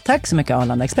 Tack så mycket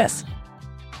Arlanda Express.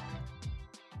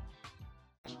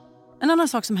 En annan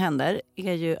sak som händer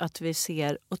är ju att vi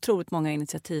ser otroligt många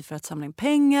initiativ för att samla in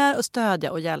pengar och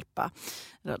stödja och hjälpa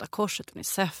Röda Korset,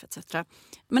 UNICEF etc.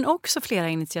 Men också flera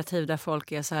initiativ där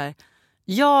folk är så här,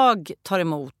 jag tar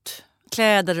emot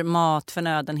kläder, mat,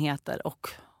 förnödenheter och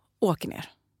åker ner.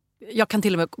 Jag kan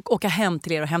till och med åka hem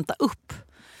till er och hämta upp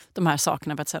de här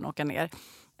sakerna för att sen åka ner.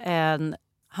 En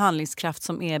handlingskraft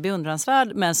som är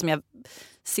beundransvärd men som jag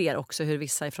ser också hur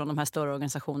vissa från de här stora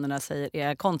organisationerna säger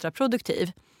är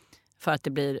kontraproduktiv. För att det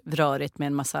blir rörigt med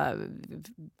en massa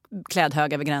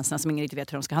klädhögar över gränserna som ingen riktigt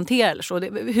vet hur de ska hantera. Eller så.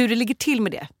 Hur det ligger till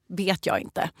med det vet jag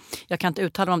inte. Jag kan inte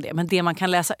uttala om det. Men det man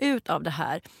kan läsa ut av det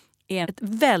här är ett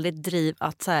väldigt driv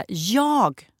att så här,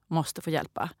 jag måste få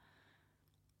hjälpa.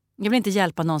 Jag vill inte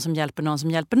hjälpa någon som hjälper någon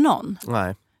som hjälper någon.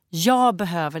 Nej. Jag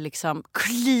behöver liksom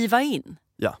kliva in.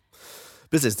 Ja,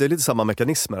 precis. Det är lite samma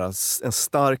mekanismer. En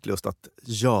stark lust att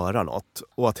göra något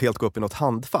och att helt gå upp i något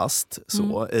handfast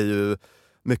så är ju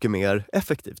mycket mer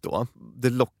effektivt då. Det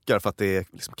lockar för att det är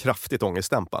liksom kraftigt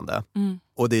ångestdämpande.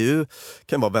 Och det är ju,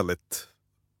 kan vara väldigt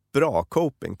bra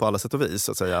coping på alla sätt och vis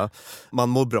så att säga. Man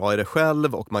mår bra i det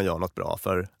själv och man gör något bra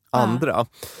för andra.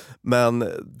 Men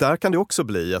där kan det också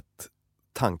bli ett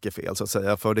tankefel så att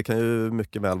säga. För det kan ju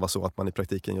mycket väl vara så att man i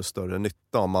praktiken gör större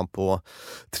nytta om man på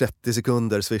 30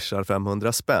 sekunder swishar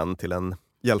 500 spänn till en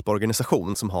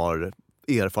hjälporganisation som har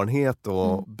erfarenhet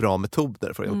och bra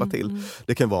metoder för att hjälpa till.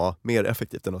 Det kan vara mer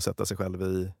effektivt än att sätta sig själv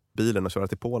i bilen och köra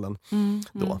till Polen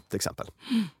då, till exempel.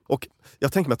 Och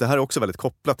jag tänker mig att det här är också väldigt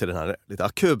kopplat till den här lite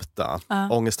akuta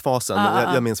ångestfasen.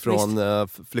 Jag minns från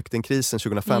flyktingkrisen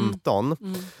 2015.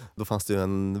 Då fanns det ju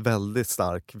en väldigt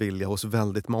stark vilja hos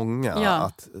väldigt många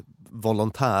att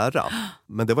volontära.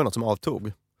 Men det var något som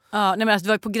avtog. Ja, nej men alltså, det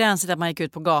var på gränsen att man gick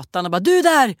ut på gatan och bara du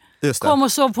där! Kom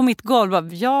och sov på mitt golv. Bara,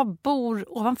 jag bor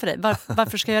ovanför dig.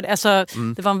 Varför ska jag göra det? Alltså,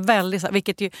 det var en väldigt,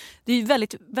 vilket ju, det är ju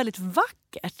väldigt, väldigt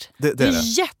vackert. Det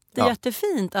är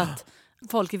jättefint att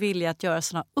folk är villiga att göra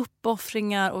såna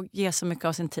uppoffringar och ge så mycket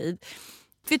av sin tid.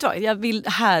 Vet du vad, jag vill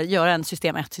här göra en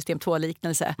system 1, system 2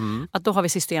 liknelse. Att då har vi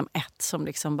system 1 som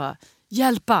liksom bara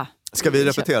hjälpa. Ska vi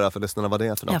repetera för lyssnarna vad det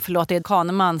är för något? Ja, förlåt. Det är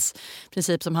Kahnemans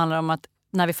princip som handlar om att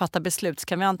när vi fattar beslut så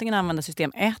kan vi antingen använda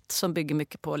system 1 som bygger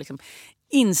mycket på liksom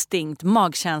instinkt,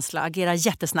 magkänsla, agera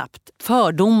jättesnabbt,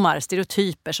 fördomar,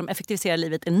 stereotyper som effektiviserar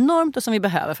livet enormt och som vi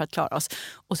behöver för att klara oss.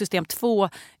 Och system 2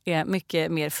 är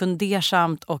mycket mer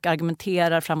fundersamt och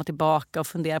argumenterar fram och tillbaka och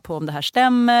funderar på om det här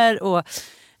stämmer och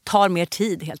tar mer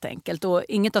tid helt enkelt. Och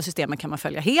inget av systemen kan man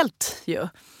följa helt ju.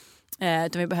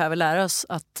 Utan vi behöver lära oss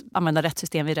att använda rätt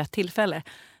system vid rätt tillfälle.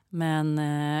 Men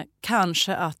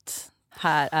kanske att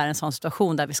här är en sån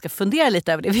situation där vi ska fundera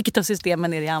lite över det. Vilket av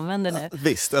systemen är det jag använder nu?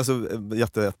 Visst, alltså,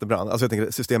 jättebra. Alltså, jag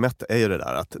tänker, system 1 är ju det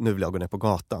där att nu vill jag gå ner på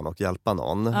gatan och hjälpa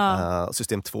någon.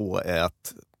 System 2 är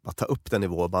att ta upp den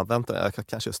nivå och bara vänta, jag kan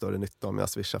kanske göra större nytta om jag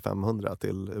swishar 500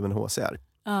 till UNHCR.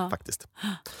 Faktiskt.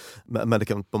 Men det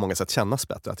kan på många sätt kännas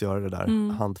bättre att göra det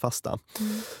där handfasta.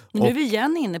 Nu är vi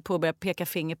igen inne på att börja peka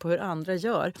finger på hur andra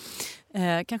gör.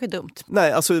 Kanske dumt.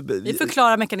 Nej, alltså, vi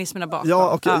förklarar mekanismerna bakom.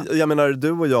 Ja, och jag menar,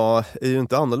 du och jag är ju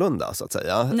inte annorlunda så att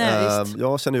säga. Nej,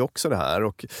 jag känner ju också det här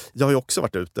och jag har ju också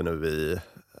varit ute nu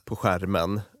på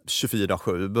skärmen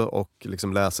 24/7 och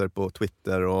liksom läser på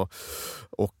Twitter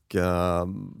och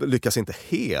lyckas inte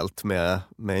helt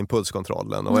med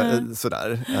impulskontrollen och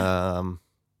sådär.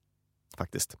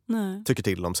 Faktiskt. Tycker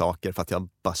till om saker för att jag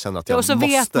bara känner att jag måste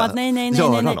vet man att,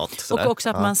 göra något. Sådär. Och också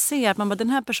att man ser att man bara, den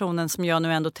här personen som jag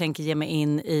nu ändå tänker ge mig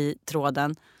in i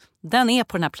tråden, den är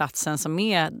på den här platsen som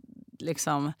är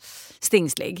liksom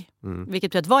stingslig.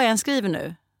 Vilket betyder att vad jag än skriver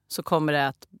nu så kommer det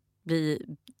att bli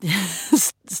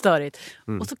störigt.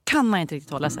 Och så kan man inte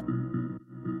riktigt hålla sig.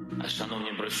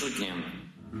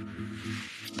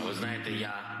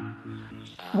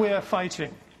 We are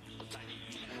fighting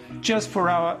just for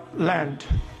our land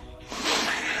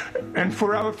and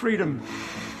for our freedom.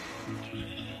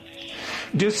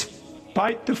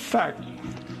 Despite the fact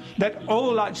that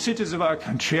all large cities of our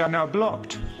country are now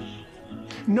blocked,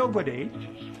 nobody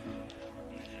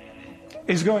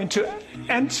is going to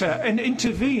enter and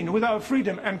intervene with our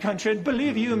freedom and country. And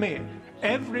believe you me,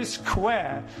 every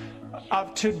square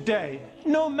of today,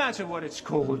 no matter what it's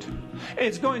called,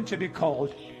 it's going to be called,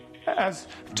 as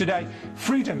today,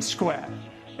 Freedom Square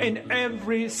in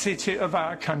every city of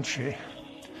our country.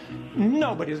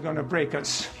 Nobody's going to break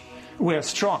us. We're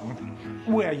strong.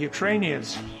 We're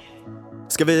Ukrainians.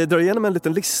 Ska vi dra igenom en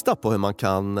liten lista på hur man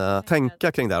kan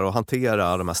tänka kring det här och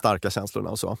hantera de här starka känslorna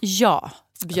och så? Ja,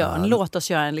 Björn, låt oss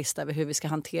göra en lista över hur vi ska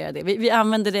hantera det. Vi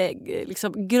använder det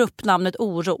liksom gruppnamnet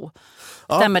oro.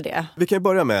 Stämmer det? Vi kan ju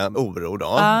börja med oro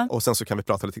då. Och sen så kan vi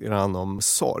prata lite grann om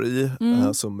sorg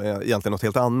som är egentligen något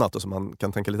helt annat och som man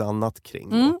kan tänka lite annat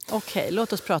kring. Okej,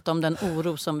 låt oss prata om den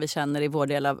oro som vi känner i vår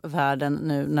del av världen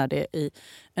nu när det i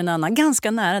en annan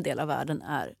ganska nära del av världen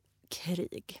är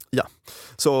krig. Ja,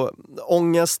 så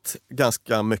ångest,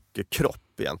 ganska mycket kropp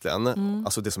egentligen.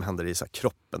 Alltså det som händer i så här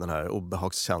kroppen, den här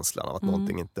obehagskänslan av att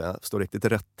någonting inte står riktigt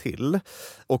rätt till.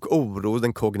 Och oro,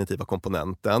 den kognitiva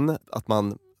komponenten, att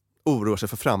man oroar sig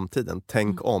för framtiden.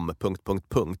 Tänk om, ...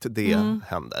 det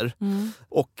händer.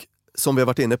 Och som vi har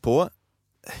varit inne på,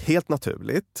 helt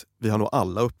naturligt, vi har nog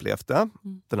alla upplevt det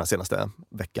den här senaste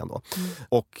veckan då.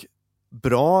 Och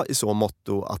bra i så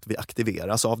motto att vi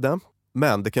aktiveras av det.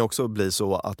 Men det kan också bli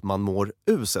så att man mår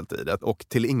uselt i det och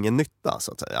till ingen nytta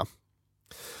så att säga.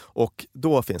 Och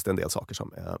då finns det en del saker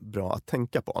som är bra att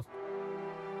tänka på.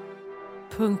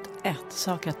 Punkt 1.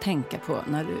 Saker att tänka på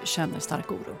när du känner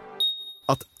stark oro.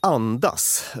 Att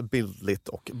andas bildligt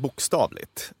och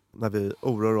bokstavligt. När vi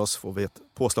oroar oss får vi ett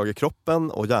påslag i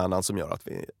kroppen och hjärnan som gör att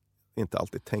vi inte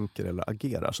alltid tänker eller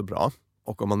agerar så bra.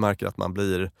 Och om man märker att man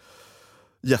blir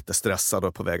jättestressad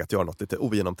och på väg att göra något lite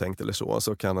ogenomtänkt eller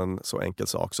så kan en så enkel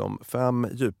sak som 5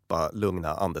 djupa, lugna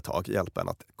andetag hjälpa en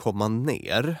att komma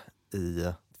ner i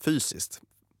fysiskt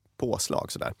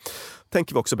påslag. Sådär.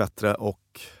 Tänker vi också bättre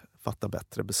och fattar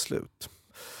bättre beslut.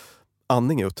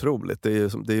 Andning är otroligt. Det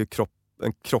är ju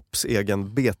en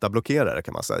kroppsegen betablockerare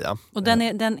kan man säga. Och den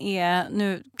är,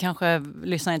 nu kanske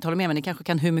lyssnarna inte håller med, men ni kanske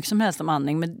kan hur mycket som helst om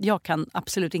andning, men jag kan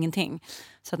absolut ingenting.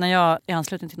 Så att när jag i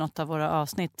anslutning till något av våra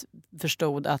avsnitt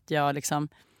förstod att jag liksom,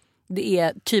 det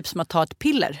är typ som att ta ett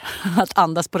piller, att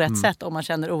andas på rätt sätt om man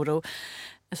känner oro.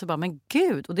 Så bara, men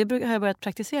gud, och det har jag börjat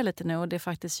praktisera lite nu och det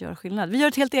faktiskt gör skillnad. Vi gör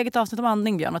ett helt eget avsnitt om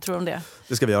andning, Björn, vad tror du om det?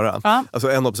 Det ska vi göra. Ja.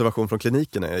 Alltså en observation från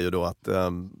kliniken är ju då att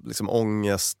liksom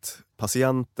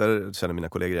ångestpatienter, känner mina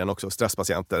kollegor igen också,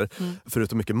 stresspatienter,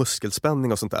 förutom mycket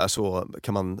muskelspänning och sånt där så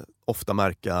kan man ofta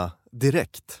märka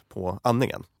direkt på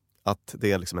andningen. Att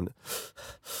det är liksom en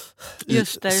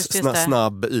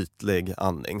snabb, ytlig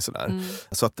andning. Sådär.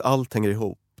 Så att allt hänger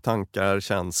ihop. Tankar,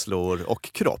 känslor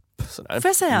och kropp. Sådär. Får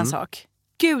jag säga en sak?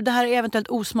 Gud, det här är eventuellt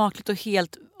osmakligt och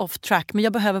helt off track, men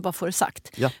jag behöver bara få det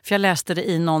sagt. Ja. För jag läste det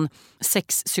i någon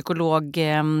sexpsykolog,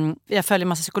 jag följer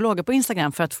massa psykologer på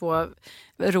Instagram för att få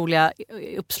roliga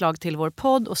uppslag till vår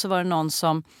podd. Och så var det någon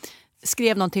som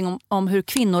skrev någonting om hur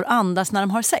kvinnor andas när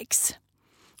de har sex.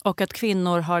 Och att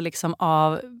kvinnor har liksom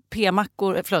av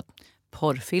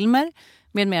porrfilmer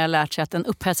med mer lärt sig att en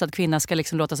upphetsad kvinna ska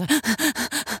liksom låta så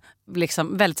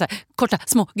liksom väldigt så här, korta,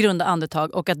 små, grunda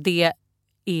andetag, och att det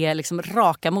är liksom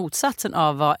raka motsatsen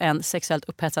av vad en sexuellt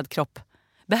upphetsad kropp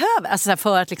behöver. Alltså så här,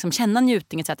 för att liksom känna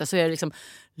njutning etc. så är det liksom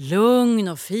lugn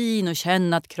och fin och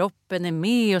känna att kroppen är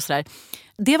med och sådär.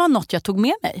 Det var något jag tog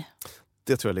med mig.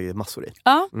 Det tror jag ligger massor i.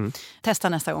 Ja, testa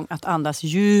nästa gång att andas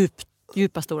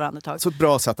djupa stora andetag. Så ett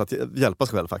bra sätt att hjälpa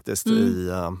sig själv faktiskt i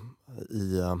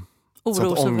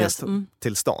sånt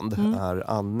ångesttillstånd är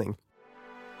andning.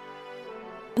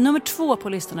 Nummer 2 på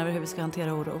listan över hur vi ska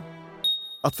hantera oro.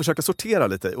 Att försöka sortera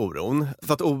lite i oron.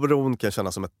 För att oron kan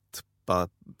kännas som ett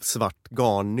svart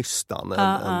garnnystan.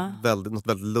 Något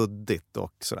väldigt luddigt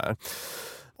och sådär.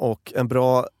 Och en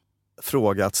bra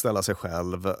fråga att ställa sig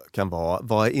själv kan vara,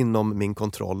 vad är inom min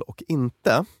kontroll och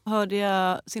inte? Hörde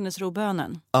jag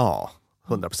sinnesrobönen? Ja,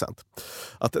 100%.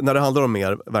 Att när det handlar om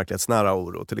mer verklighetsnära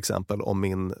oro, till exempel om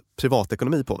min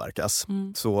privatekonomi påverkas,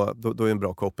 så då är en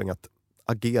bra coping att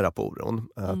agera på oron.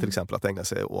 Till exempel att ägna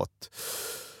sig åt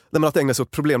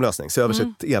problemlösning, se över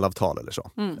sitt elavtal eller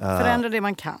så. Förändra det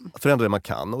man kan. Förändra det man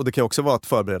kan. Och det kan också vara att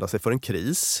förbereda sig för en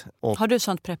kris. Och har du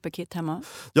sånt prepper-kit hemma?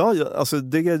 Ja, alltså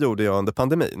det gjorde jag under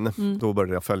pandemin. Då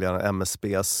började jag följa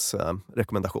MSBs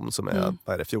rekommendation som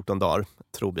är 14 dagar,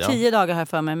 tror jag. 10 dagar här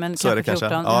för mig, men kanske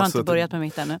 14. Jag har inte börjat med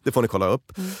mitt ännu. Det får ni kolla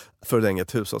upp. För att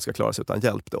inget hushåll ska klara sig utan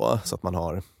hjälp då, så att man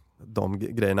har de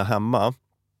grejerna hemma.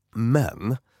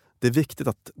 Men det är viktigt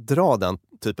att dra den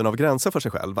typen av gränser för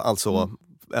sig själv, alltså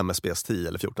MSBs 10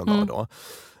 eller 14 dagar då.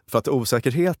 För att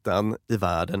osäkerheten i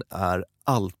världen är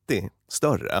alltid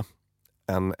större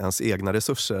än ens egna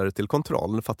resurser till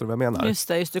kontroll. Fattar du vad jag menar? Just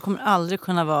det. Du kommer aldrig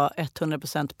kunna vara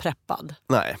 100% preppad.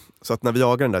 Nej, så att när vi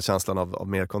jagar den där känslan av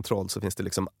mer kontroll så finns det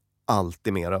liksom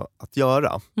alltid mer att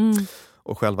göra.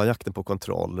 Och själva jakten på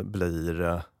kontroll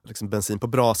blir liksom bensin på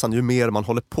brasan. Ju mer man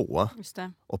håller på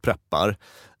och preppar,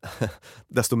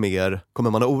 desto mer kommer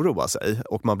man att oroa sig.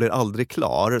 Och man blir aldrig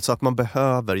klar, så att man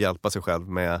behöver hjälpa sig själv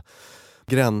med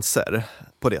gränser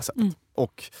på det sättet.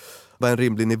 Och vad är en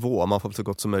rimlig nivå? Man får så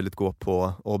gott som möjligt gå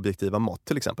på objektiva mått,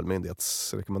 till exempel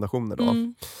myndighetsrekommendationer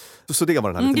då. Så det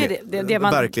var den här lite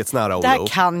verklighetsnära oro. Där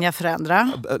kan jag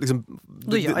förändra. Liksom,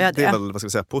 då gör jag det. Det är väl, vad ska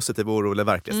vi säga, positiv oro eller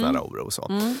verklighetsnära oro. Och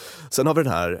så. Sen har vi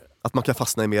den här att man kan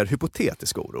fastna i mer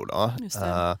hypotetisk oro. Då.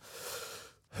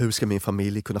 Hur ska min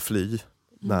familj kunna fly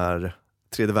när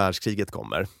 3:e världskriget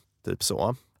kommer? Typ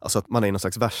så. Alltså att man är i någon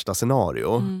slags värsta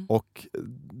scenario. Och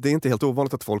det är inte helt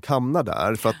ovanligt att folk hamnar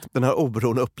där. För att den här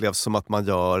oron upplevs som att man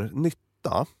gör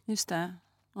nytta. Just det.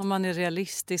 Om man är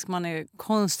realistisk, man är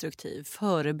konstruktiv,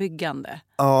 förebyggande.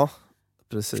 Ja,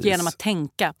 precis. Genom att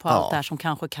tänka på allt det här som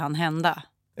kanske kan hända.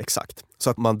 Exakt. Så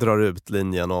att man drar ut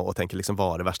linjen och tänker liksom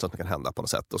vad är det värsta som kan hända på något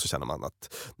sätt. Och så känner man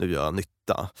att nu gör jag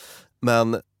nytta.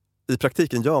 Men i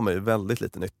praktiken gör man ju väldigt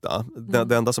lite nytta.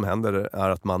 Det enda som händer är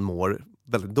att man mår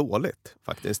väldigt dåligt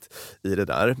faktiskt i det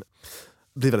där.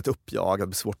 Blir väldigt uppjagad,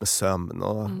 blir svårt med sömn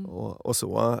och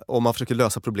så. Och man försöker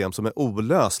lösa problem som är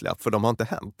olösliga, för de har inte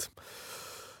hänt.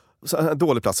 Så en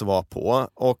dålig plats att vara på.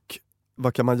 Och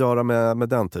vad kan man göra med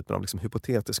den typen av liksom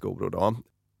hypotetisk oro då?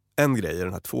 En grej är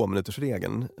den här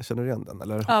 2-minutersregeln. Känner du igen den?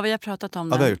 Eller? Ja, vi har pratat om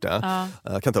den. Ja, vi har gjort det. Ja.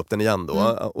 Jag kan ta upp den igen då.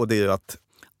 Och det är ju att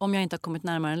om jag inte har kommit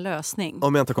närmare en lösning.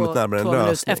 Om jag inte har kommit närmare en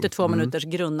lösning. Efter 2 minuters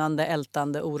grunnande,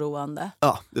 ältande, oroande.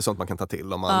 Ja, det är sånt man kan ta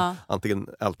till om man antingen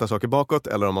ältar saker bakåt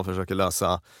eller om man försöker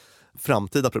lösa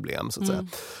framtida problem så att säga.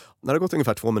 När det har gått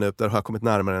ungefär 2 minuter har jag kommit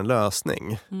närmare en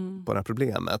lösning på det här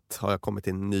problemet. Har jag kommit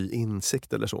till en ny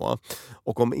insikt eller så.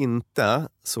 Och om inte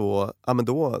så men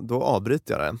då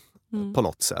avbryter jag det på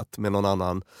något sätt med någon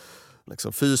annan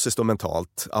liksom fysiskt och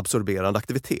mentalt absorberande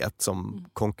aktivitet som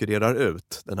konkurrerar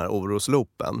ut den här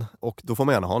orosloopen. Och då får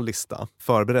man gärna ha en lista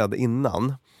förberedd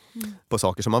innan på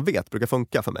saker som man vet brukar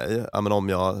funka för mig. Men om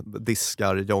jag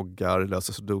diskar, joggar,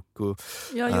 löser sudoku.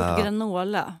 Jag gjorde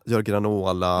granola. Gör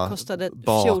granola, kostade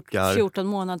bakar. 14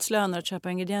 månadslöner att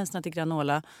köpa ingredienserna till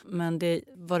granola. Men det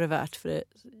var det värt för det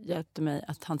hjälpte mig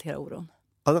att hantera oron.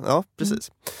 Ja,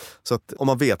 precis. Så att om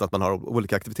man vet att man har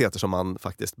olika aktiviteter som man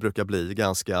faktiskt brukar bli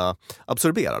ganska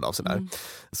absorberad av sådär,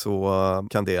 så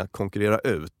kan det konkurrera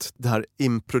ut det här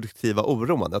improduktiva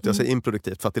oroandet. Jag säger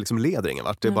improduktivt för att det liksom leder ingen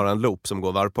vart. Det är bara en loop som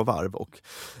går varv på varv och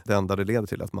det enda det leder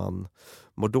till att man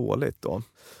mår dåligt då.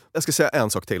 Jag ska säga en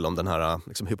sak till om den här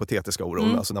liksom, hypotetiska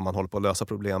oron, alltså när man håller på att lösa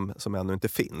problem som ännu inte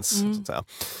finns så att säga,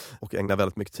 och ägnar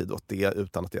väldigt mycket tid åt det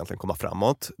utan att egentligen komma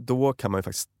framåt. Då kan man ju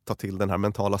faktiskt ta till den här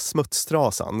mentala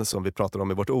smutstrasan som vi pratade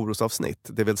om i vårt orosavsnitt.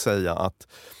 Det vill säga att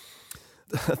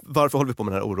varför håller vi på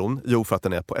med den här oron? Jo, för att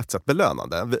den är på ett sätt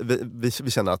belönande. Vi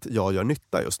känner att jag gör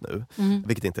nytta just nu,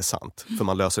 vilket inte är sant. För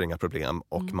man löser inga problem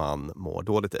och man mår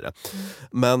dåligt i det.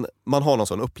 Men man har någon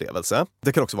sån upplevelse.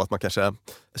 Det kan också vara att man kanske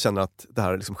känner att det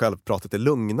här liksom självpratet är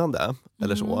lugnande.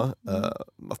 Eller så.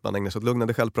 Att man ägnar sig åt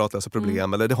lugnande självprat, löser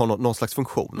problem. Eller det har någon slags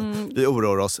funktion. Vi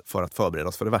oroar oss för att förbereda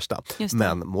oss för det värsta.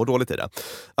 Men mår dåligt i det.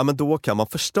 Ja, men då kan man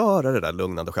förstöra det där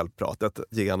lugnande självpratet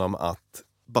genom att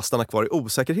bara stanna kvar i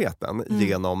osäkerheten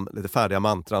genom lite färdiga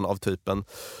mantran av typen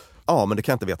men det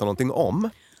kan jag inte veta någonting om.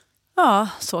 Ja,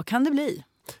 så kan det bli.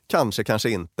 Kanske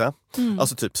inte.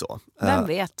 Alltså typ så. Vem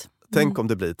vet? Tänk om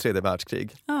det blir 3:e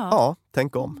världskrig. Ja,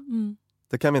 tänk om.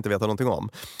 Det kan vi inte veta någonting om.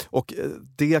 Och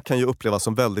det kan ju upplevas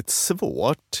som väldigt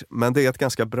svårt, men det är ett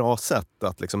ganska bra sätt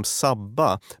att liksom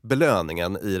sabba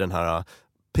belöningen i den här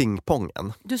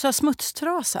pingpongen. Du sa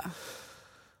smutstrasa.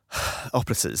 Ja,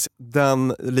 precis.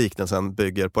 Den liknelsen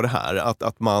bygger på det här.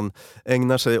 Att man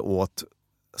ägnar sig åt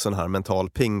sån här mental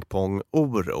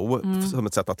pingpong-oro som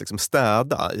ett sätt att liksom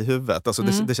städa i huvudet. Alltså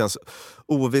det känns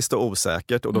ovisst och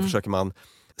osäkert och då försöker man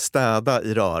städa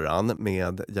i röran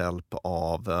med hjälp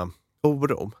av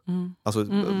oro. Alltså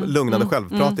lugnande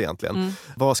självprat egentligen.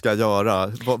 Vad ska jag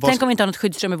göra? Tänk om vi inte har något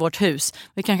skyddsrum i vårt hus.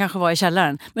 Vi kan kanske vara i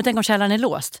källaren. Men tänk om källaren är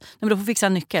låst. Men då får vi fixa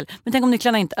en nyckel. Men tänk om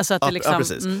nycklarna inte... Alltså att det liksom,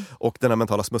 precis. Och den här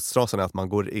mentala smutstrasen är att man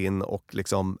går in och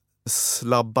liksom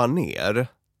slabbar ner.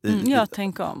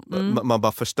 Tänk om. Man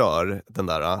bara förstör den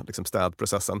där liksom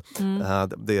städprocessen.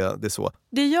 Det är så.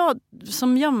 Det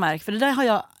som jag märker, för det där har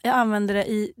jag använder det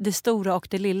i det stora och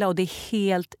det lilla och det är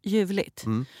helt ljuvligt.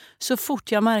 Så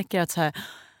fort jag märker att så här,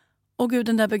 åh gud,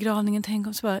 den där begravningen, tänk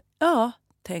om, så bara,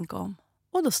 tänk om.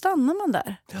 Och då stannar man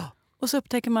där. Ja. Och så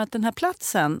upptäcker man att den här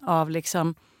platsen av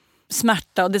liksom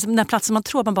smärta och den här platsen man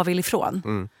tror man bara vill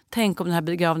ifrån. Tänk om den här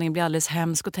begravningen blir alldeles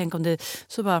hemsk och tänk om det,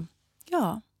 så bara,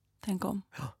 tänk om.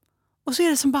 Ja. Och så är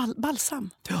det som balsam.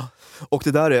 Ja. Och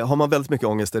det där har man väldigt mycket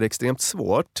ångest är det extremt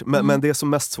svårt. Men det är som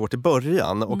mest svårt i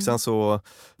början. Och sen så,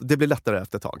 det blir lättare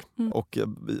efter ett tag. Och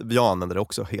jag använder det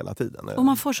också hela tiden. Och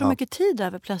man får så mycket tid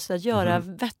över plötsligt att göra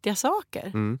vettiga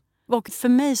saker. Och för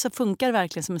mig så funkar det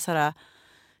verkligen som en så här...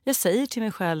 Jag säger till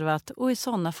mig själv att i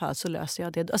sådana fall så löser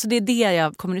jag det. Alltså det är det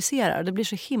jag kommunicerar. Det blir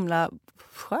så himla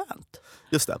skönt.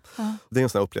 Just det. Det är en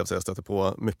sån här upplevelse jag stöter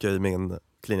på mycket i min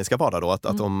kliniska vardag då.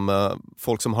 Att om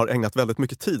folk som har ägnat väldigt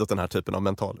mycket tid åt den här typen av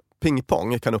mental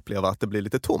pingpong kan uppleva att det blir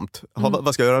lite tomt.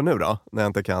 Vad ska jag göra nu då? När jag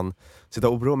inte kan sitta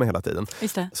och oroa mig hela tiden.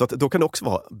 Just det. Så att då kan det också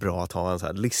vara bra att ha en så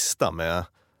här lista med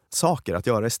saker att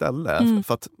göra istället.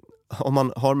 För att om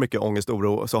man har mycket ångest och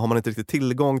oro så har man inte riktigt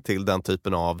tillgång till den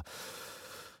typen av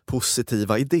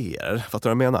positiva idéer. Fattar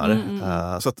du vad jag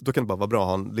menar? Så att då kan det bara vara bra att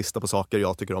ha en lista på saker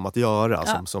jag tycker om att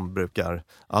göra som brukar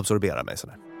absorbera mig.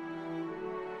 Sådär.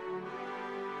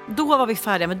 Då var vi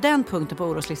färdiga med den punkten på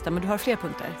oroslistan, men du har fler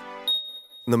punkter.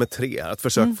 Nummer 3 är att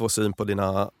försöka få syn på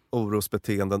dina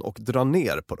orosbeteenden och dra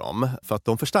ner på dem för att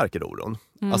de förstärker oron.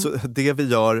 Alltså det vi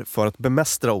gör för att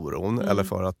bemästra oron eller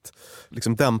för att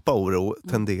liksom dämpa oro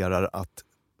tenderar att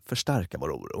förstärka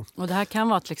vår oro. Och det här kan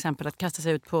vara till exempel att kasta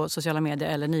sig ut på sociala medier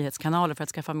eller nyhetskanaler för att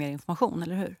skaffa mer information,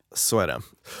 eller hur? Så är det.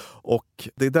 Och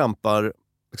det dämpar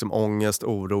liksom ångest,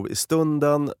 oro i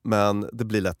stunden, men det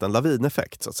blir lätt en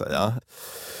lavineffekt så att säga.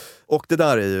 Och det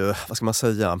där är ju, vad ska man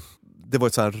säga, det var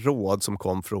ett så här råd som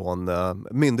kom från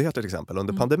myndigheter till exempel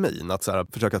under pandemin. Att så här,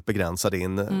 försöka att begränsa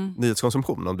din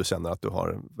nyhetskonsumtion om du känner att du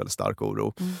har väldigt stark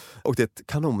oro. Och det är ett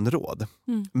kanonråd.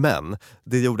 Men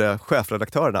det gjorde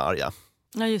chefredaktörerna arga.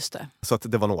 Ja, just det. Så att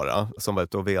det var några som var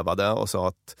ute och vevade och sa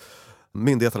att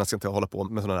Myndigheterna ska inte hålla på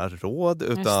med sådana här råd,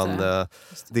 utan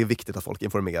det är viktigt att folk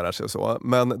informerar sig och så.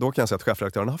 Men då kan jag säga att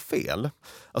chefredaktören har fel.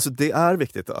 Alltså det är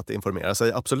viktigt att informera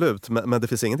sig, absolut. Men det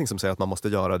finns ingenting som säger att man måste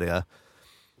göra det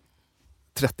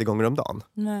 30 gånger om dagen.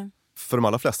 Nej. För de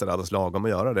allra flesta är det alldeles lagom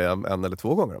att göra det 1 eller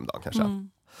 2 gånger om dagen kanske.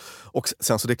 Och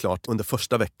sen så det är klart, under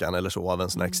första veckan eller så av en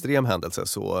sån här extrem händelse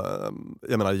så,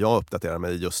 jag uppdaterar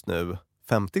mig just nu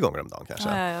 50 gånger om dagen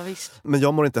kanske. Ja, visst. Men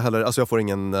jag mår inte heller, alltså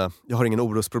jag har ingen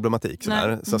orosproblematik.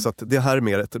 Så att det här är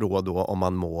mer ett råd då om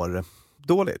man mår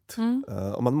dåligt.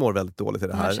 Om man mår väldigt dåligt i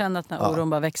det här. Man känner att den här oron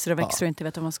bara växer och växer och inte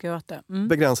vet vad man ska göra åt det.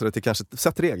 Begränsa det till kanske,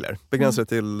 sätt regler. Begränsa det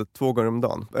till 2 gånger om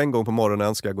dagen. En gång på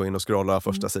morgonen ska jag gå in och scrolla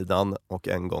första sidan och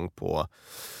en gång på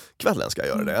kvällen ska jag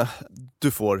göra det.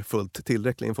 Du får fullt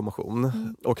tillräcklig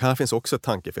information. Och här finns också ett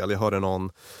tankefel. Jag hörde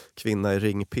någon kvinna i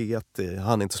Ring P1,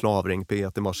 han inte slav Ring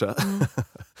P1 i morse,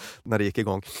 när det gick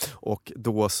igång. Och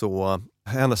då så,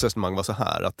 hennes resonemang var så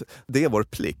här, att det är vår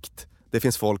plikt. Det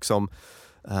finns folk som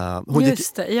det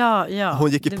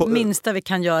minsta vi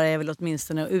kan göra är väl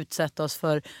åtminstone att utsätta oss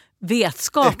för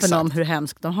vetskapen om hur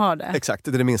hemskt de har det. Exakt,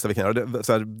 det är det minsta vi kan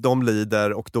göra. De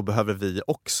lider och då behöver vi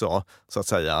också, så att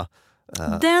säga.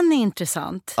 Den är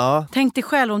intressant. Tänk dig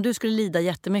själv om du skulle lida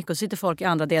jättemycket och sitter folk i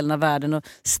andra delen av världen och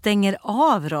stänger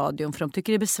av radion för de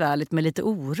tycker det är besvärligt med lite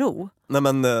oro. Nej,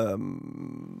 men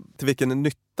till vilken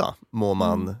nytta mår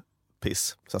man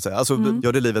piss, så att säga? Alltså,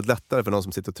 gör det livet lättare för någon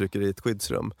som sitter och trycker i ett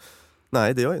skyddsrum?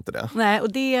 Nej, det gör inte det. Nej,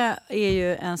 och det är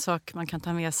ju en sak man kan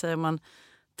ta med sig om man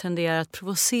tenderar att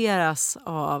provoceras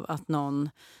av att någon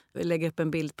lägger upp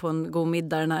en bild på en god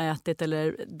middag den har ätit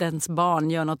eller dens barn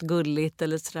gör något gulligt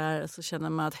eller sådär, så känner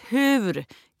man att hur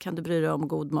kan du bry dig om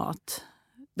god mat?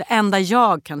 Det enda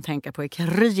jag kan tänka på är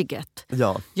kriget.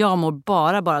 Ja. Jag mår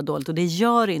bara dåligt och det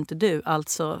gör inte du.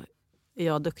 Alltså är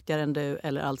jag duktigare än du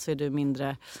eller alltså är du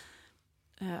mindre...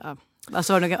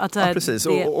 precis.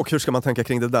 Och hur ska man tänka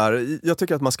kring det där? Jag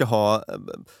tycker att man ska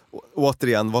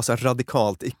återigen vara så här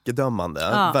radikalt icke-dömande.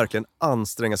 Verkligen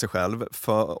anstränga sig själv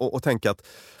och tänka att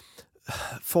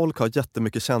folk har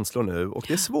jättemycket känslor nu och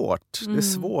det är svårt. Det är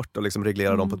svårt att liksom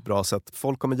reglera dem på ett bra sätt.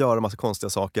 Folk kommer göra en massa konstiga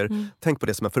saker. Tänk på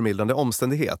det som en förmildrande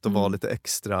omständighet och vara lite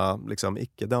extra liksom,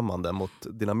 icke-dömande mot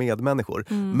dina medmänniskor.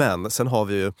 Men sen har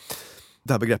vi ju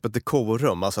det här begreppet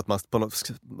dekorum, alltså att man på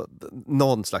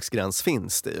någon slags gräns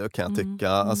finns det, kan jag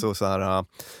tycka. Alltså så här,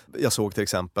 jag såg till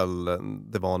exempel,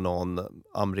 det var någon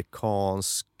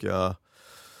amerikansk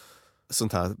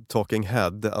sånt här talking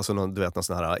head, alltså någon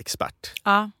sån här expert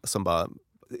som bara,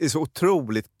 det är så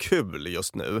otroligt kul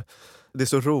just nu. Det är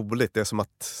så roligt, det är som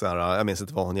att så här, jag minns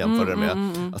inte vad hon jämförde det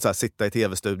med, att så här, sitta i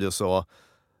tv-studio så,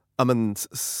 ja men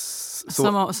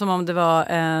som om det var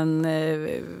en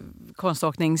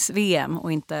konståknings-VM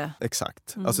och inte...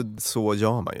 Exakt. Alltså så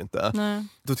gör man ju inte. Nej.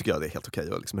 Då tycker jag det är helt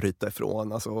okej att liksom ryta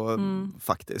ifrån. Alltså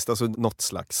faktiskt. Alltså något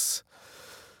slags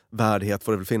värdighet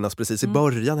får det väl finnas precis i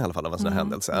början i alla fall av en sån här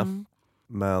händelse.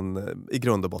 Men i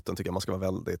grund och botten tycker jag man ska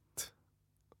vara väldigt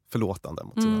förlåtande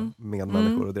mot sina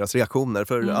medmänniskor och deras reaktioner.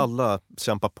 För alla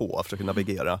kämpar på att försöka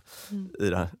navigera i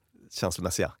det här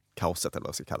känslomässiga kaoset, eller vad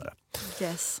jag ska kalla det.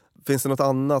 Yes. Finns det något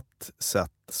annat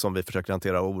sätt som vi försöker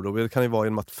hantera oro? Det kan ju vara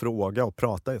genom att fråga och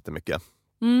prata jättemycket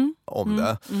om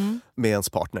det. Med ens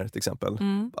partner till exempel.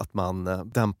 Att man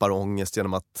dämpar ångest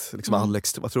genom att liksom,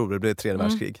 Alex, vad tror du? Det blir 3:e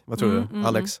världskrig. Vad tror du?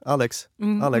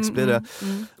 Alex blir det.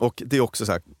 Och det är också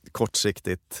så här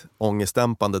kortsiktigt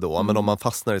ångestdämpande då. Men om man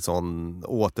fastnar i ett sån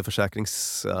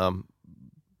återförsäkrings...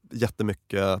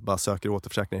 jättemycket, bara söker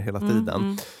återförsäkringar hela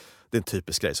tiden. Det är en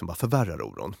typisk grej som bara förvärrar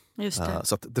oron. Just det.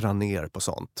 Så att dra ner på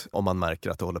sånt om man märker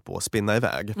att det håller på att spinna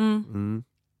iväg.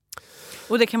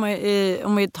 Och det kan man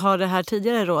om vi tar det här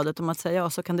tidigare rådet om att säga ja,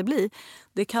 så kan det bli.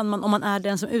 Det kan man om man är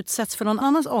den som utsätts för någon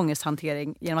annans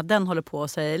ångesthantering genom att den håller på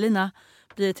och säger Lina,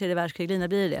 blir det 3:e världskrig, Lina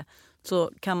blir det.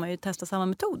 Så kan man ju testa samma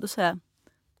metod och säga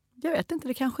jag vet inte,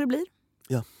 det kanske det blir.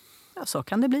 Ja, så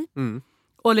kan det bli.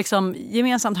 Och liksom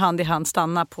gemensamt hand i hand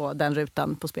stanna på den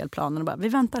rutan på spelplanen och bara vi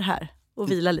väntar här.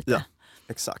 Och vila lite. Ja,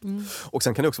 exakt. Och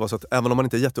sen kan det också vara så att även om man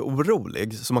inte är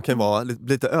jätteorolig så man kan vara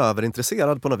lite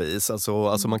överintresserad på något vis.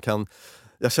 Alltså man kan,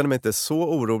 jag känner mig inte så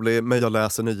orolig men jag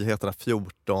läser nyheterna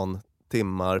 14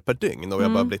 timmar per dygn och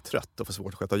jag bara blir trött och får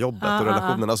svårt att sköta jobbet och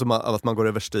relationen. Alltså att man går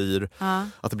överstyr,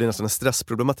 att det blir nästan en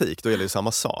stressproblematik. Då gäller det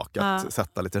samma sak, att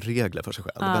sätta lite regler för sig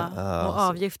själv. Och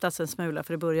avgiftas en smula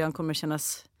för i början kommer det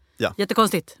kännas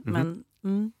jättekonstigt. Men,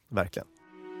 verkligen.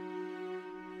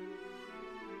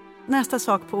 Nästa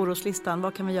sak på oroslistan,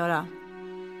 vad kan vi göra?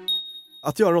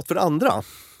 Att göra något för andra.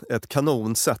 Ett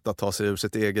kanonsätt att ta sig ur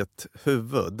sitt eget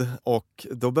huvud. Och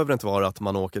då behöver det inte vara att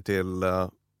man åker till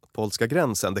polska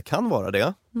gränsen. Det kan vara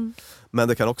det. Men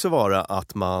det kan också vara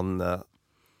att man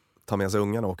tar med sig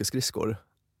ungarna och åker skridskor.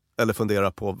 Eller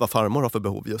fundera på vad farmor har för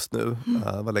behov just nu.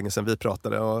 Vad länge sedan vi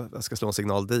pratade och jag ska slå en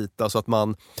signal dit. Alltså att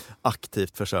man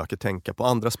aktivt försöker tänka på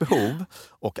andras behov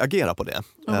och agera på det.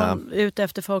 Om man är ute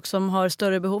efter folk som har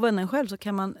större behov än en själv så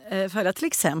kan man följa till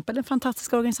exempel den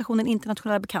fantastiska organisationen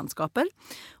Internationella bekantskaper.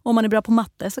 Om man är bra på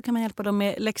matte så kan man hjälpa dem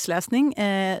med läxläsning.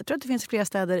 Jag tror att det finns flera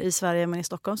städer i Sverige, men i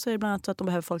Stockholm så är det bland annat så att de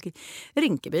behöver folk i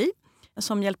Rinkeby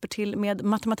som hjälper till med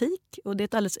matematik. Och det är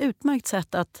ett alldeles utmärkt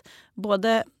sätt att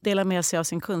både dela med sig av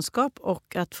sin kunskap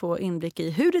och att få inblick i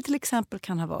hur det till exempel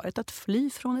kan ha varit att fly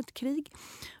från ett krig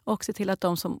och se till att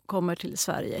de som kommer till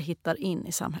Sverige hittar in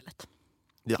i samhället.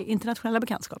 Ja. Internationella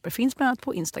bekantskaper finns bland annat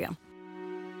på Instagram.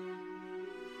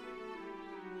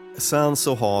 Sen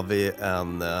så har vi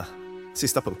en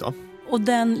sista punkt då. Och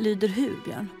den lyder hur,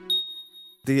 Björn?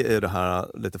 Det är det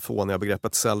här lite fåniga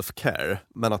begreppet self-care,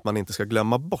 men att man inte ska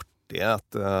glömma bort det.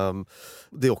 Att,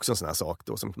 det är också en sån här sak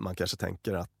då som man kanske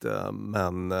tänker att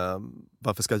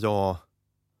varför ska jag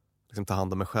liksom ta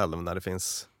hand om mig själv när det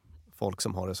finns folk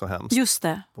som har det så hemskt? Just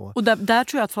det. Och där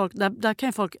tror jag att där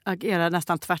kan folk agera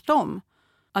nästan tvärtom.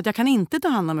 Att jag kan inte ta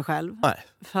hand om mig själv. Nej.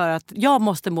 För att jag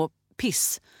måste må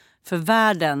piss. För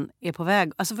världen är på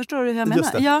väg. Alltså förstår du hur jag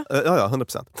menar? Ja,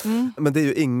 100%. Men det är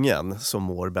ju ingen som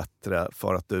mår bättre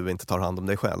för att du inte tar hand om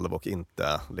dig själv och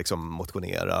inte liksom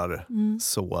motionerar,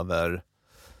 sover.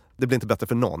 Det blir inte bättre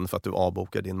för någon för att du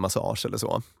avbokar din massage eller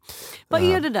så. Vad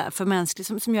är det där för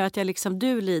mänskligt som gör att jag liksom,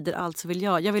 du lider, alltså vill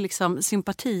jag. Jag vill liksom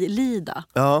sympatilida.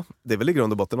 Ja, det är väl i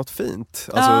grund och botten något fint.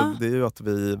 Alltså, det är ju att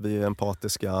vi är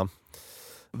empatiska.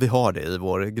 Vi har det i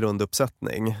vår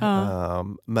grunduppsättning.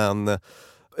 Men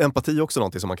empati är också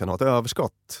någonting som man kan ha ett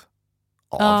överskott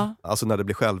av. Alltså när det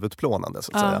blir självutplånande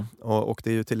så att säga. Och det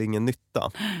är ju till ingen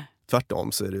nytta.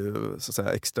 Tvärtom så är det ju så att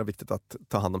säga extra viktigt att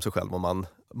ta hand om sig själv om man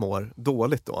mår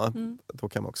dåligt då. Då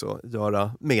kan man också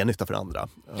göra mer nytta för andra,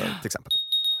 till exempel.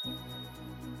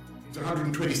 It's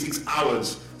 126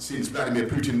 hours since Vladimir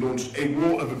Putin launched a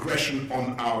war of aggression on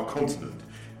our continent,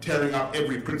 tearing up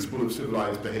every principle of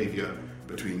civilized behavior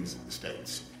between the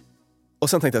states. Och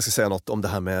sen tänkte jag ska säga något om det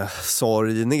här med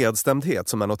sorg, nedstämdhet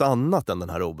som är något annat än den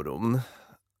här oron.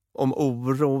 Om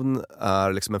oron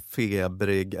är liksom en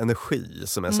febrig energi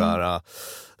som är så här,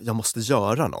 jag måste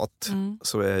göra något,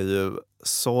 så är ju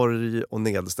sorg och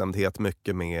nedstämdhet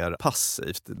mycket mer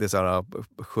passivt. Det är så här,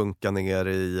 sjunka ner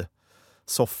i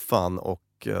soffan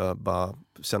och bara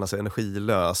känna sig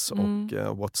energilös och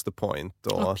what's the point?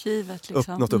 Och uppgivet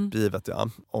liksom. Något uppgivet, ja.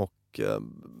 Och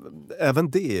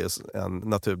även det är en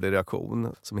naturlig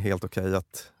reaktion som är helt okej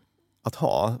att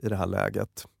ha i det här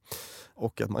läget.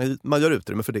 Och att man gör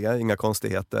utrymme för det, inga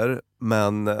konstigheter.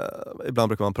 Men ibland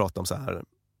brukar man prata om så här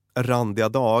randiga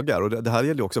dagar. Och det här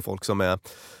gäller ju också folk som är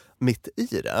mitt i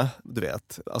det, du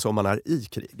vet. Alltså om man är i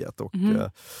kriget och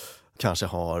kanske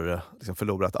har liksom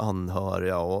förlorat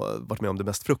anhöriga och varit med om det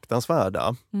mest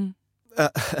fruktansvärda.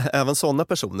 Även sådana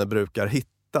personer brukar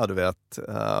hitta, du vet.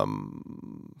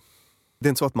 Det är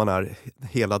inte så att man är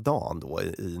hela dagen då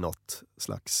i något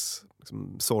slags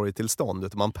liksom sorgtillstånd,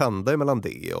 utan man pendlar mellan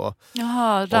det och...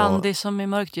 Jaha, randig som är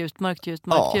mörkt ljust.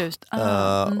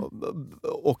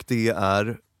 Och det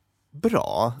är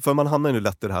bra, för man hamnar ju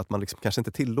lätt i det här att man liksom kanske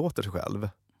inte tillåter sig själv.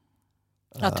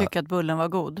 Att tycka att bullen var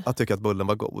god. Att tycka att bullen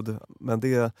var god. Men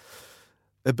det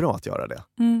är bra att göra det.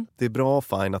 Det är bra och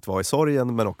fint att vara i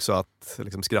sorgen, men också att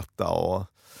liksom skratta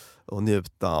och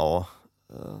njuta och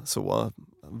så.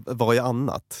 Vad är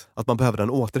annat? Att man behöver den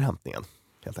återhämtningen,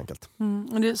 helt enkelt.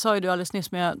 Och det sa ju du alldeles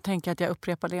nyss, men jag tänker att jag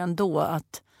upprepar det ändå.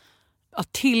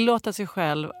 Att tillåta sig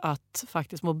själv att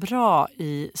faktiskt må bra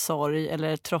i sorg,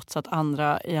 eller trots att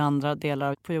andra i andra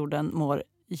delar på jorden mår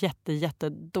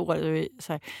jättedåligt.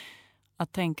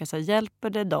 Att tänka sig, hjälper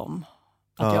det dem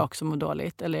att jag också mår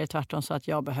dåligt? Eller är det tvärtom så att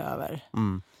jag behöver?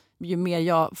 Ju mer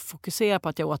jag fokuserar på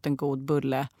att jag åt en god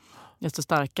bulle, desto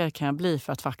starkare kan jag bli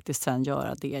för att faktiskt sen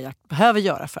göra det jag behöver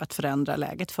göra för att förändra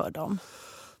läget för dem.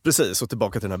 Precis, och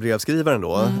tillbaka till den här brevskrivaren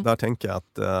då. Där tänker jag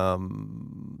att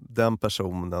den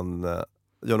personen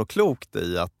gör något klokt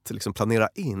i att liksom planera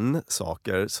in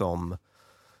saker som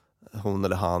hon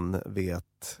eller han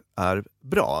vet är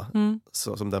bra.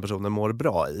 Så, som den personen mår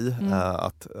bra i.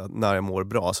 Att när jag mår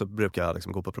bra så brukar jag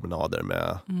liksom gå på promenader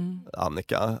med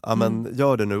Annika. Ja, men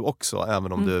gör det nu också,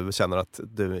 även om du känner att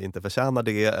du inte förtjänar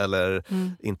det eller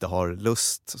inte har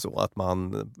lust. Så att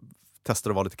man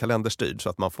testar att vara lite kalenderstyrd så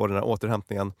att man får den här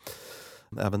återhämtningen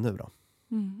även nu då.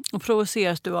 Och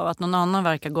provoceras du av att någon annan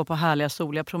verkar gå på härliga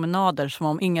soliga promenader som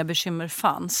om inga bekymmer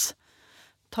fanns?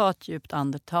 Ta ett djupt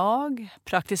andetag.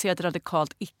 Praktisera ett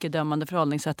radikalt icke-dömande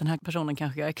förhållningssätt. Den här personen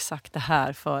kanske gör exakt det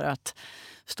här för att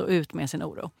stå ut med sin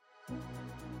oro.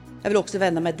 Jag vill också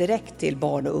vända mig direkt till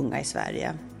barn och unga i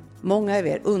Sverige. Många av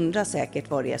er undrar säkert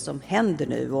vad det är som händer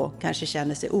nu och kanske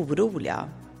känner sig oroliga.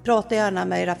 Prata gärna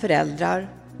med era föräldrar,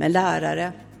 med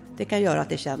lärare. Det kan göra att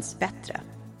det känns bättre.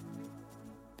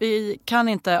 Vi kan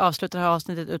inte avsluta det här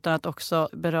avsnittet utan att också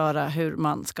beröra hur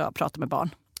man ska prata med barn.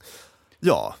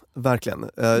 Ja, verkligen.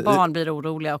 Barn blir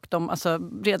oroliga och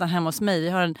redan hemma hos mig, vi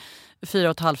har en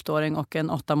 4,5-åring och en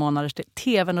 8 månaders.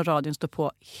 TVn och radion står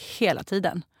på hela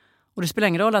tiden. Och det spelar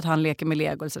ingen roll att han leker med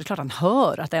Lego, så det är klart han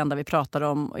hör att det enda vi pratar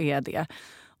om är det.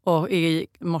 Och i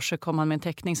morse kom han med en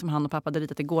teckning som han och pappa hade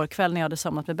ritat igår kväll när jag hade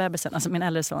somnat med bebisen, alltså min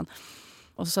äldre son.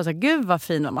 Och så sa jag så här, gud vad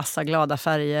fin med massa glada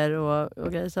färger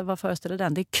och grejer. Så vad föreställer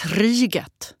den? Det är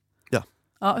kriget.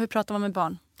 Ja, hur pratar man med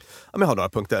barn? Ja, jag har några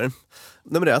punkter.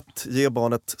 Nummer 1, ge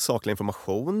barnet saklig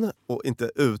information och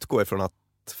inte utgå ifrån att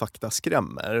fakta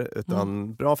skrämmer,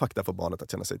 utan bra fakta får barnet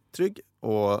att känna sig trygg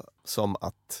och som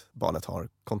att barnet har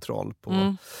kontroll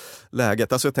på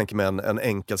läget. Alltså jag tänker mig en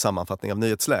enkel sammanfattning av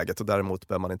nyhetsläget och däremot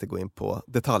behöver man inte gå in på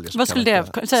detaljer. Vad skulle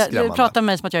det säga? Du pratar med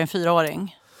mig som att jag är en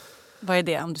 4-åring. Vad är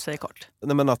det om du säger kort?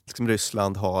 Nej, men att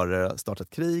Ryssland har startat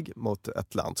krig mot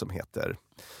ett land som heter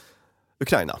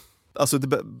Ukraina. Alltså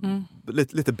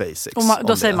lite basics. Och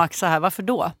då säger Max så här, varför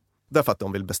då? Därför att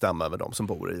de vill bestämma över de som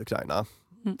bor i Ukraina.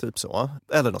 Typ så.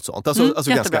 Eller något sånt. Alltså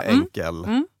ganska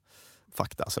enkel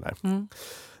fakta. Sådär.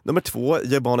 Nummer 2,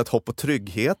 ge barnet hopp och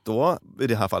trygghet. Då. I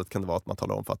det här fallet kan det vara att man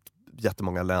talar om för att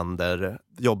jättemånga länder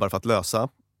jobbar för att lösa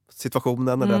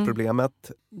situationen eller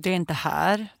problemet. Det är inte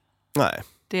här. Nej.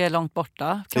 Det är långt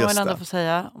borta, kan man väl ändå få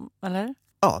säga, eller?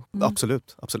 Ja,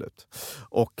 absolut.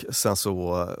 Och sen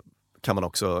så kan man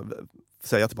också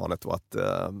säga till barnet då att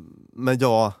men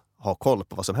jag har koll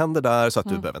på vad som händer där så att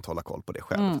du behöver inte hålla koll på det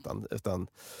själv utan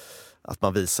att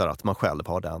man visar att man själv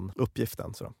har den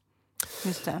uppgiften. Så.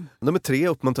 Just det. Nummer 3,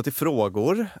 uppmuntra till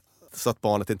frågor så att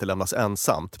barnet inte lämnas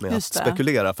ensamt med att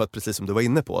spekulera, för att precis som du var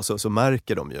inne på så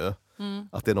märker de ju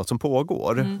att det är något som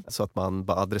pågår så att man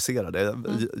bara adresserar det.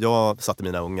 Jag satte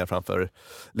mina ungar framför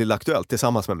Lilla Aktuellt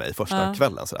tillsammans med mig första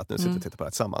kvällen så att nu sitter vi och tittar på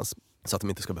det tillsammans så att de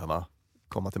inte ska behöva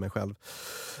komma till mig själv.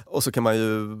 Och så kan man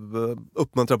ju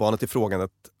uppmuntra barnet till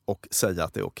frågandet och säga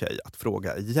att det är okej att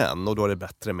fråga igen. Och då är det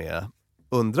bättre med,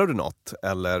 undrar du något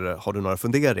eller har du några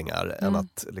funderingar än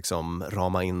att liksom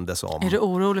rama in det som... Är du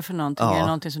orolig för någonting? Är det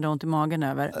någonting som du har ont i magen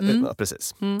över? Ja,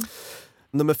 precis.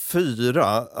 Nummer 4,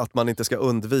 att man inte ska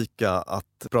undvika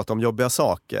att prata om jobbiga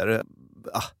saker.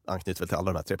 Anknyter väl till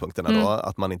alla de här 3 punkterna då.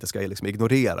 Att man inte ska liksom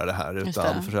ignorera det här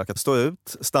utan försöka stå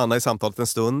ut, stanna i samtalet en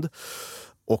stund.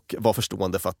 Och vara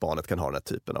förstående för att barnet kan ha den här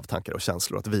typen av tankar och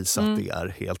känslor. Att visa att det är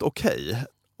helt okej.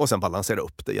 Och sen balansera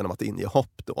upp det genom att inge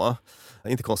hopp då. Det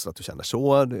är inte konstigt att du känner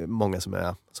så. Det är många som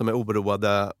är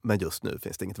oroade. Men just nu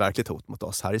finns det inget verkligt hot mot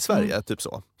oss här i Sverige. Typ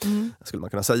så. Skulle man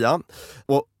kunna säga.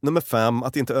 Och nummer 5,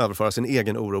 att inte överföra sin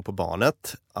egen oro på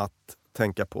barnet. Att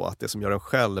tänka på att det som gör en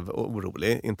själv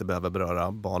orolig inte behöver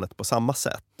beröra barnet på samma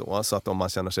sätt då. Så att om man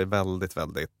känner sig väldigt,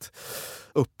 väldigt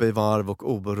uppe i varv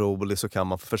och orolig så kan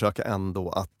man försöka ändå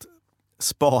att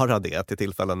spara det till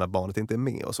tillfällen när barnet inte är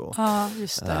med och så. Ja,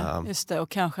 just det. Och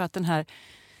kanske att den här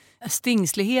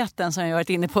stingsligheten som jag varit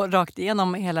inne på rakt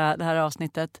igenom hela det här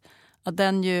avsnittet, att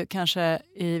den ju kanske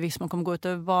i viss mån kommer gå ut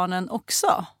över barnen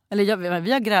också. Eller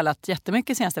vi har grälat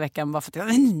jättemycket senaste veckan bara för att jag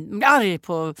är arg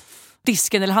på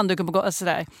disken eller handduken på golvet.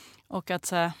 Sådär. Och att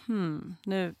säga,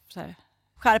 nu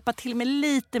skärpa till mig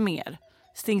lite mer.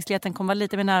 Stingsligheten kommer vara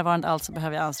lite mer närvarande, alltså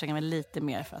behöver jag anstränga mig lite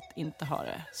mer för att inte ha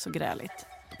det så gräligt.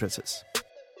 Precis.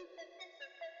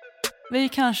 Vi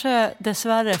kanske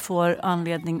dessvärre får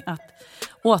anledning att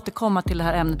återkomma till det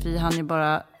här ämnet. Vi hann ju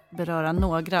bara beröra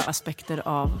några aspekter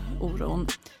av oron.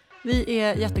 Vi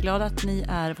är jätteglada att ni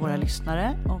är våra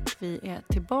lyssnare och vi är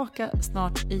tillbaka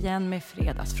snart igen med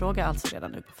fredagsfråga, alltså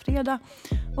redan nu på fredag,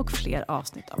 och fler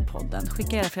avsnitt av podden.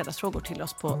 Skicka era fredagsfrågor till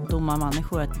oss på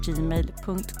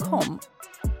domarmänniskor@gmail.com.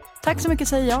 Tack så mycket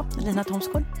säger jag, Lina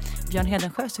Thomsgård, Björn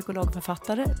Hedensjö, psykolog och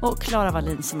författare, och Klara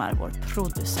Wallin som är vår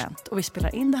producent. Och vi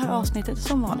spelar in det här avsnittet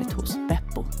som vanligt hos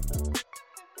Beppo.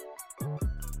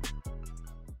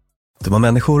 Dumma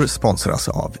människor sponsras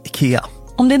av IKEA.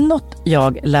 Om det är något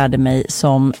jag lärde mig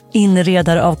som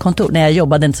inredare av kontor, när jag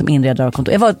jobbade inte som inredare av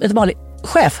kontor, jag var ett vanligt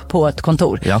chef på ett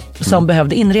kontor som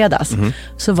behövde inredas,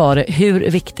 så var det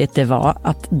hur viktigt det var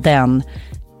att den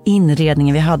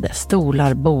inredningen vi hade,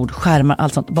 stolar, bord, skärmar,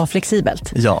 allt sånt, var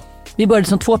flexibelt. Ja. Vi började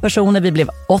som 2 personer, vi blev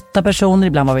 8 personer,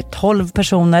 ibland var vi 12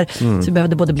 personer. Så vi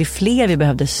behövde både bli fler, vi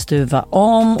behövde stuva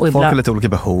om. Och folk har lite olika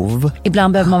behov.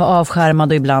 Ibland behöver man vara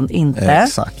avskärmad och ibland inte.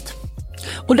 Exakt.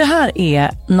 Och det här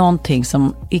är någonting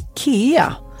som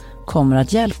IKEA kommer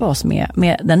att hjälpa oss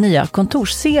med den nya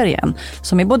kontorsserien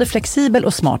som är både flexibel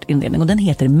och smart inredning, och den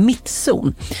heter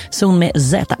Mittzon. Zon med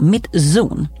Z,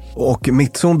 Mittzon. Och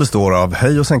Mittzon består av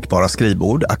höj- och sänkbara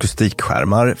skrivbord,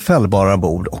 akustikskärmar, fällbara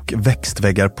bord och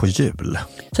växtväggar på hjul.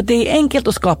 Så det är enkelt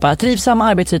att skapa trivsamma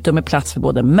arbetsytor med plats för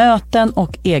både möten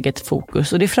och eget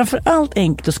fokus. Och det är framförallt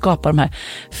enkelt att skapa de här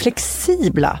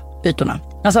flexibla ytorna.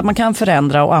 Alltså att man kan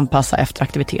förändra och anpassa efter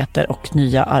aktiviteter och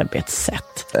nya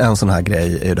arbetssätt. En sån här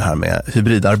grej är det här med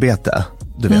hybridarbete.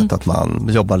 Du vet att man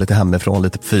jobbar lite hemifrån,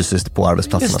 lite fysiskt på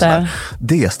arbetsplatsen.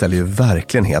 Det ställer ju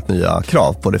verkligen helt nya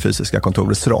krav på det fysiska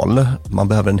kontorets roll. Man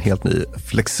behöver en helt ny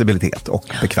flexibilitet och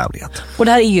bekvämlighet. Och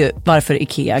det här är ju varför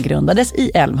IKEA grundades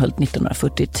i Älmhult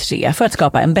 1943, för att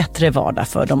skapa en bättre vardag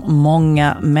för de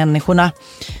många människorna.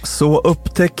 Så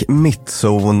upptäck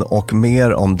Mittzon, och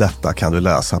mer om detta kan du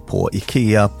läsa på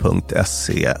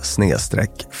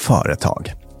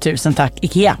ikea.se/företag. Tusen tack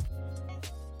IKEA!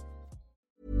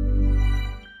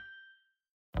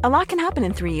 A lot can happen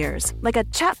in 3 years, like a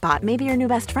chatbot may be your new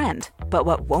best friend. But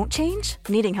what won't change?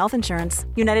 Needing health insurance.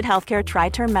 United Healthcare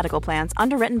Tri-Term Medical Plans,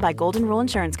 underwritten by Golden Rule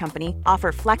Insurance Company,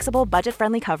 offer flexible,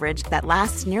 budget-friendly coverage that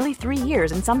lasts nearly 3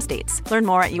 years in some states. Learn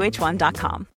more at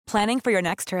uh1.com. Planning for your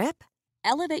next trip?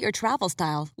 Elevate your travel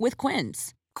style with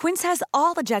Quince. Quince has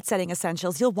all the jet-setting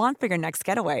essentials you'll want for your next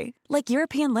getaway, like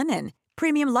European linen,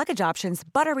 premium luggage options,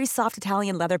 buttery soft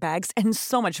Italian leather bags, and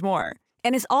so much more.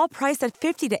 And is all priced at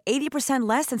 50 to 80%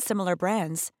 less than similar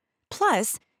brands.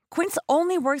 Plus, Quince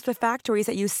only works with factories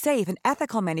that use safe and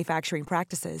ethical manufacturing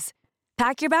practices.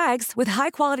 Pack your bags with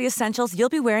high-quality essentials you'll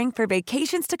be wearing for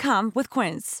vacations to come with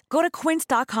Quince. Go to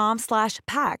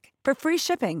quince.com/pack for free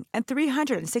shipping and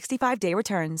 365-day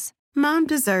returns. Mom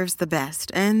deserves the best,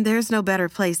 and there's no better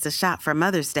place to shop for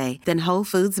Mother's Day than Whole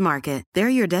Foods Market.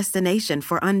 They're your destination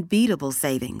for unbeatable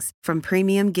savings, from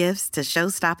premium gifts to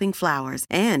show-stopping flowers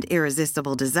and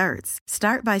irresistible desserts.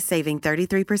 Start by saving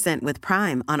 33% with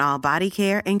Prime on all body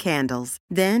care and candles.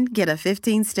 Then get a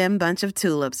 15-stem bunch of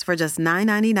tulips for just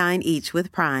 $9.99 each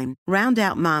with Prime. Round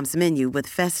out Mom's menu with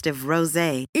festive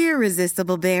rosé,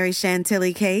 irresistible berry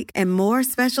chantilly cake, and more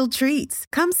special treats.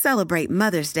 Come celebrate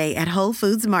Mother's Day at Whole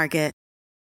Foods Market.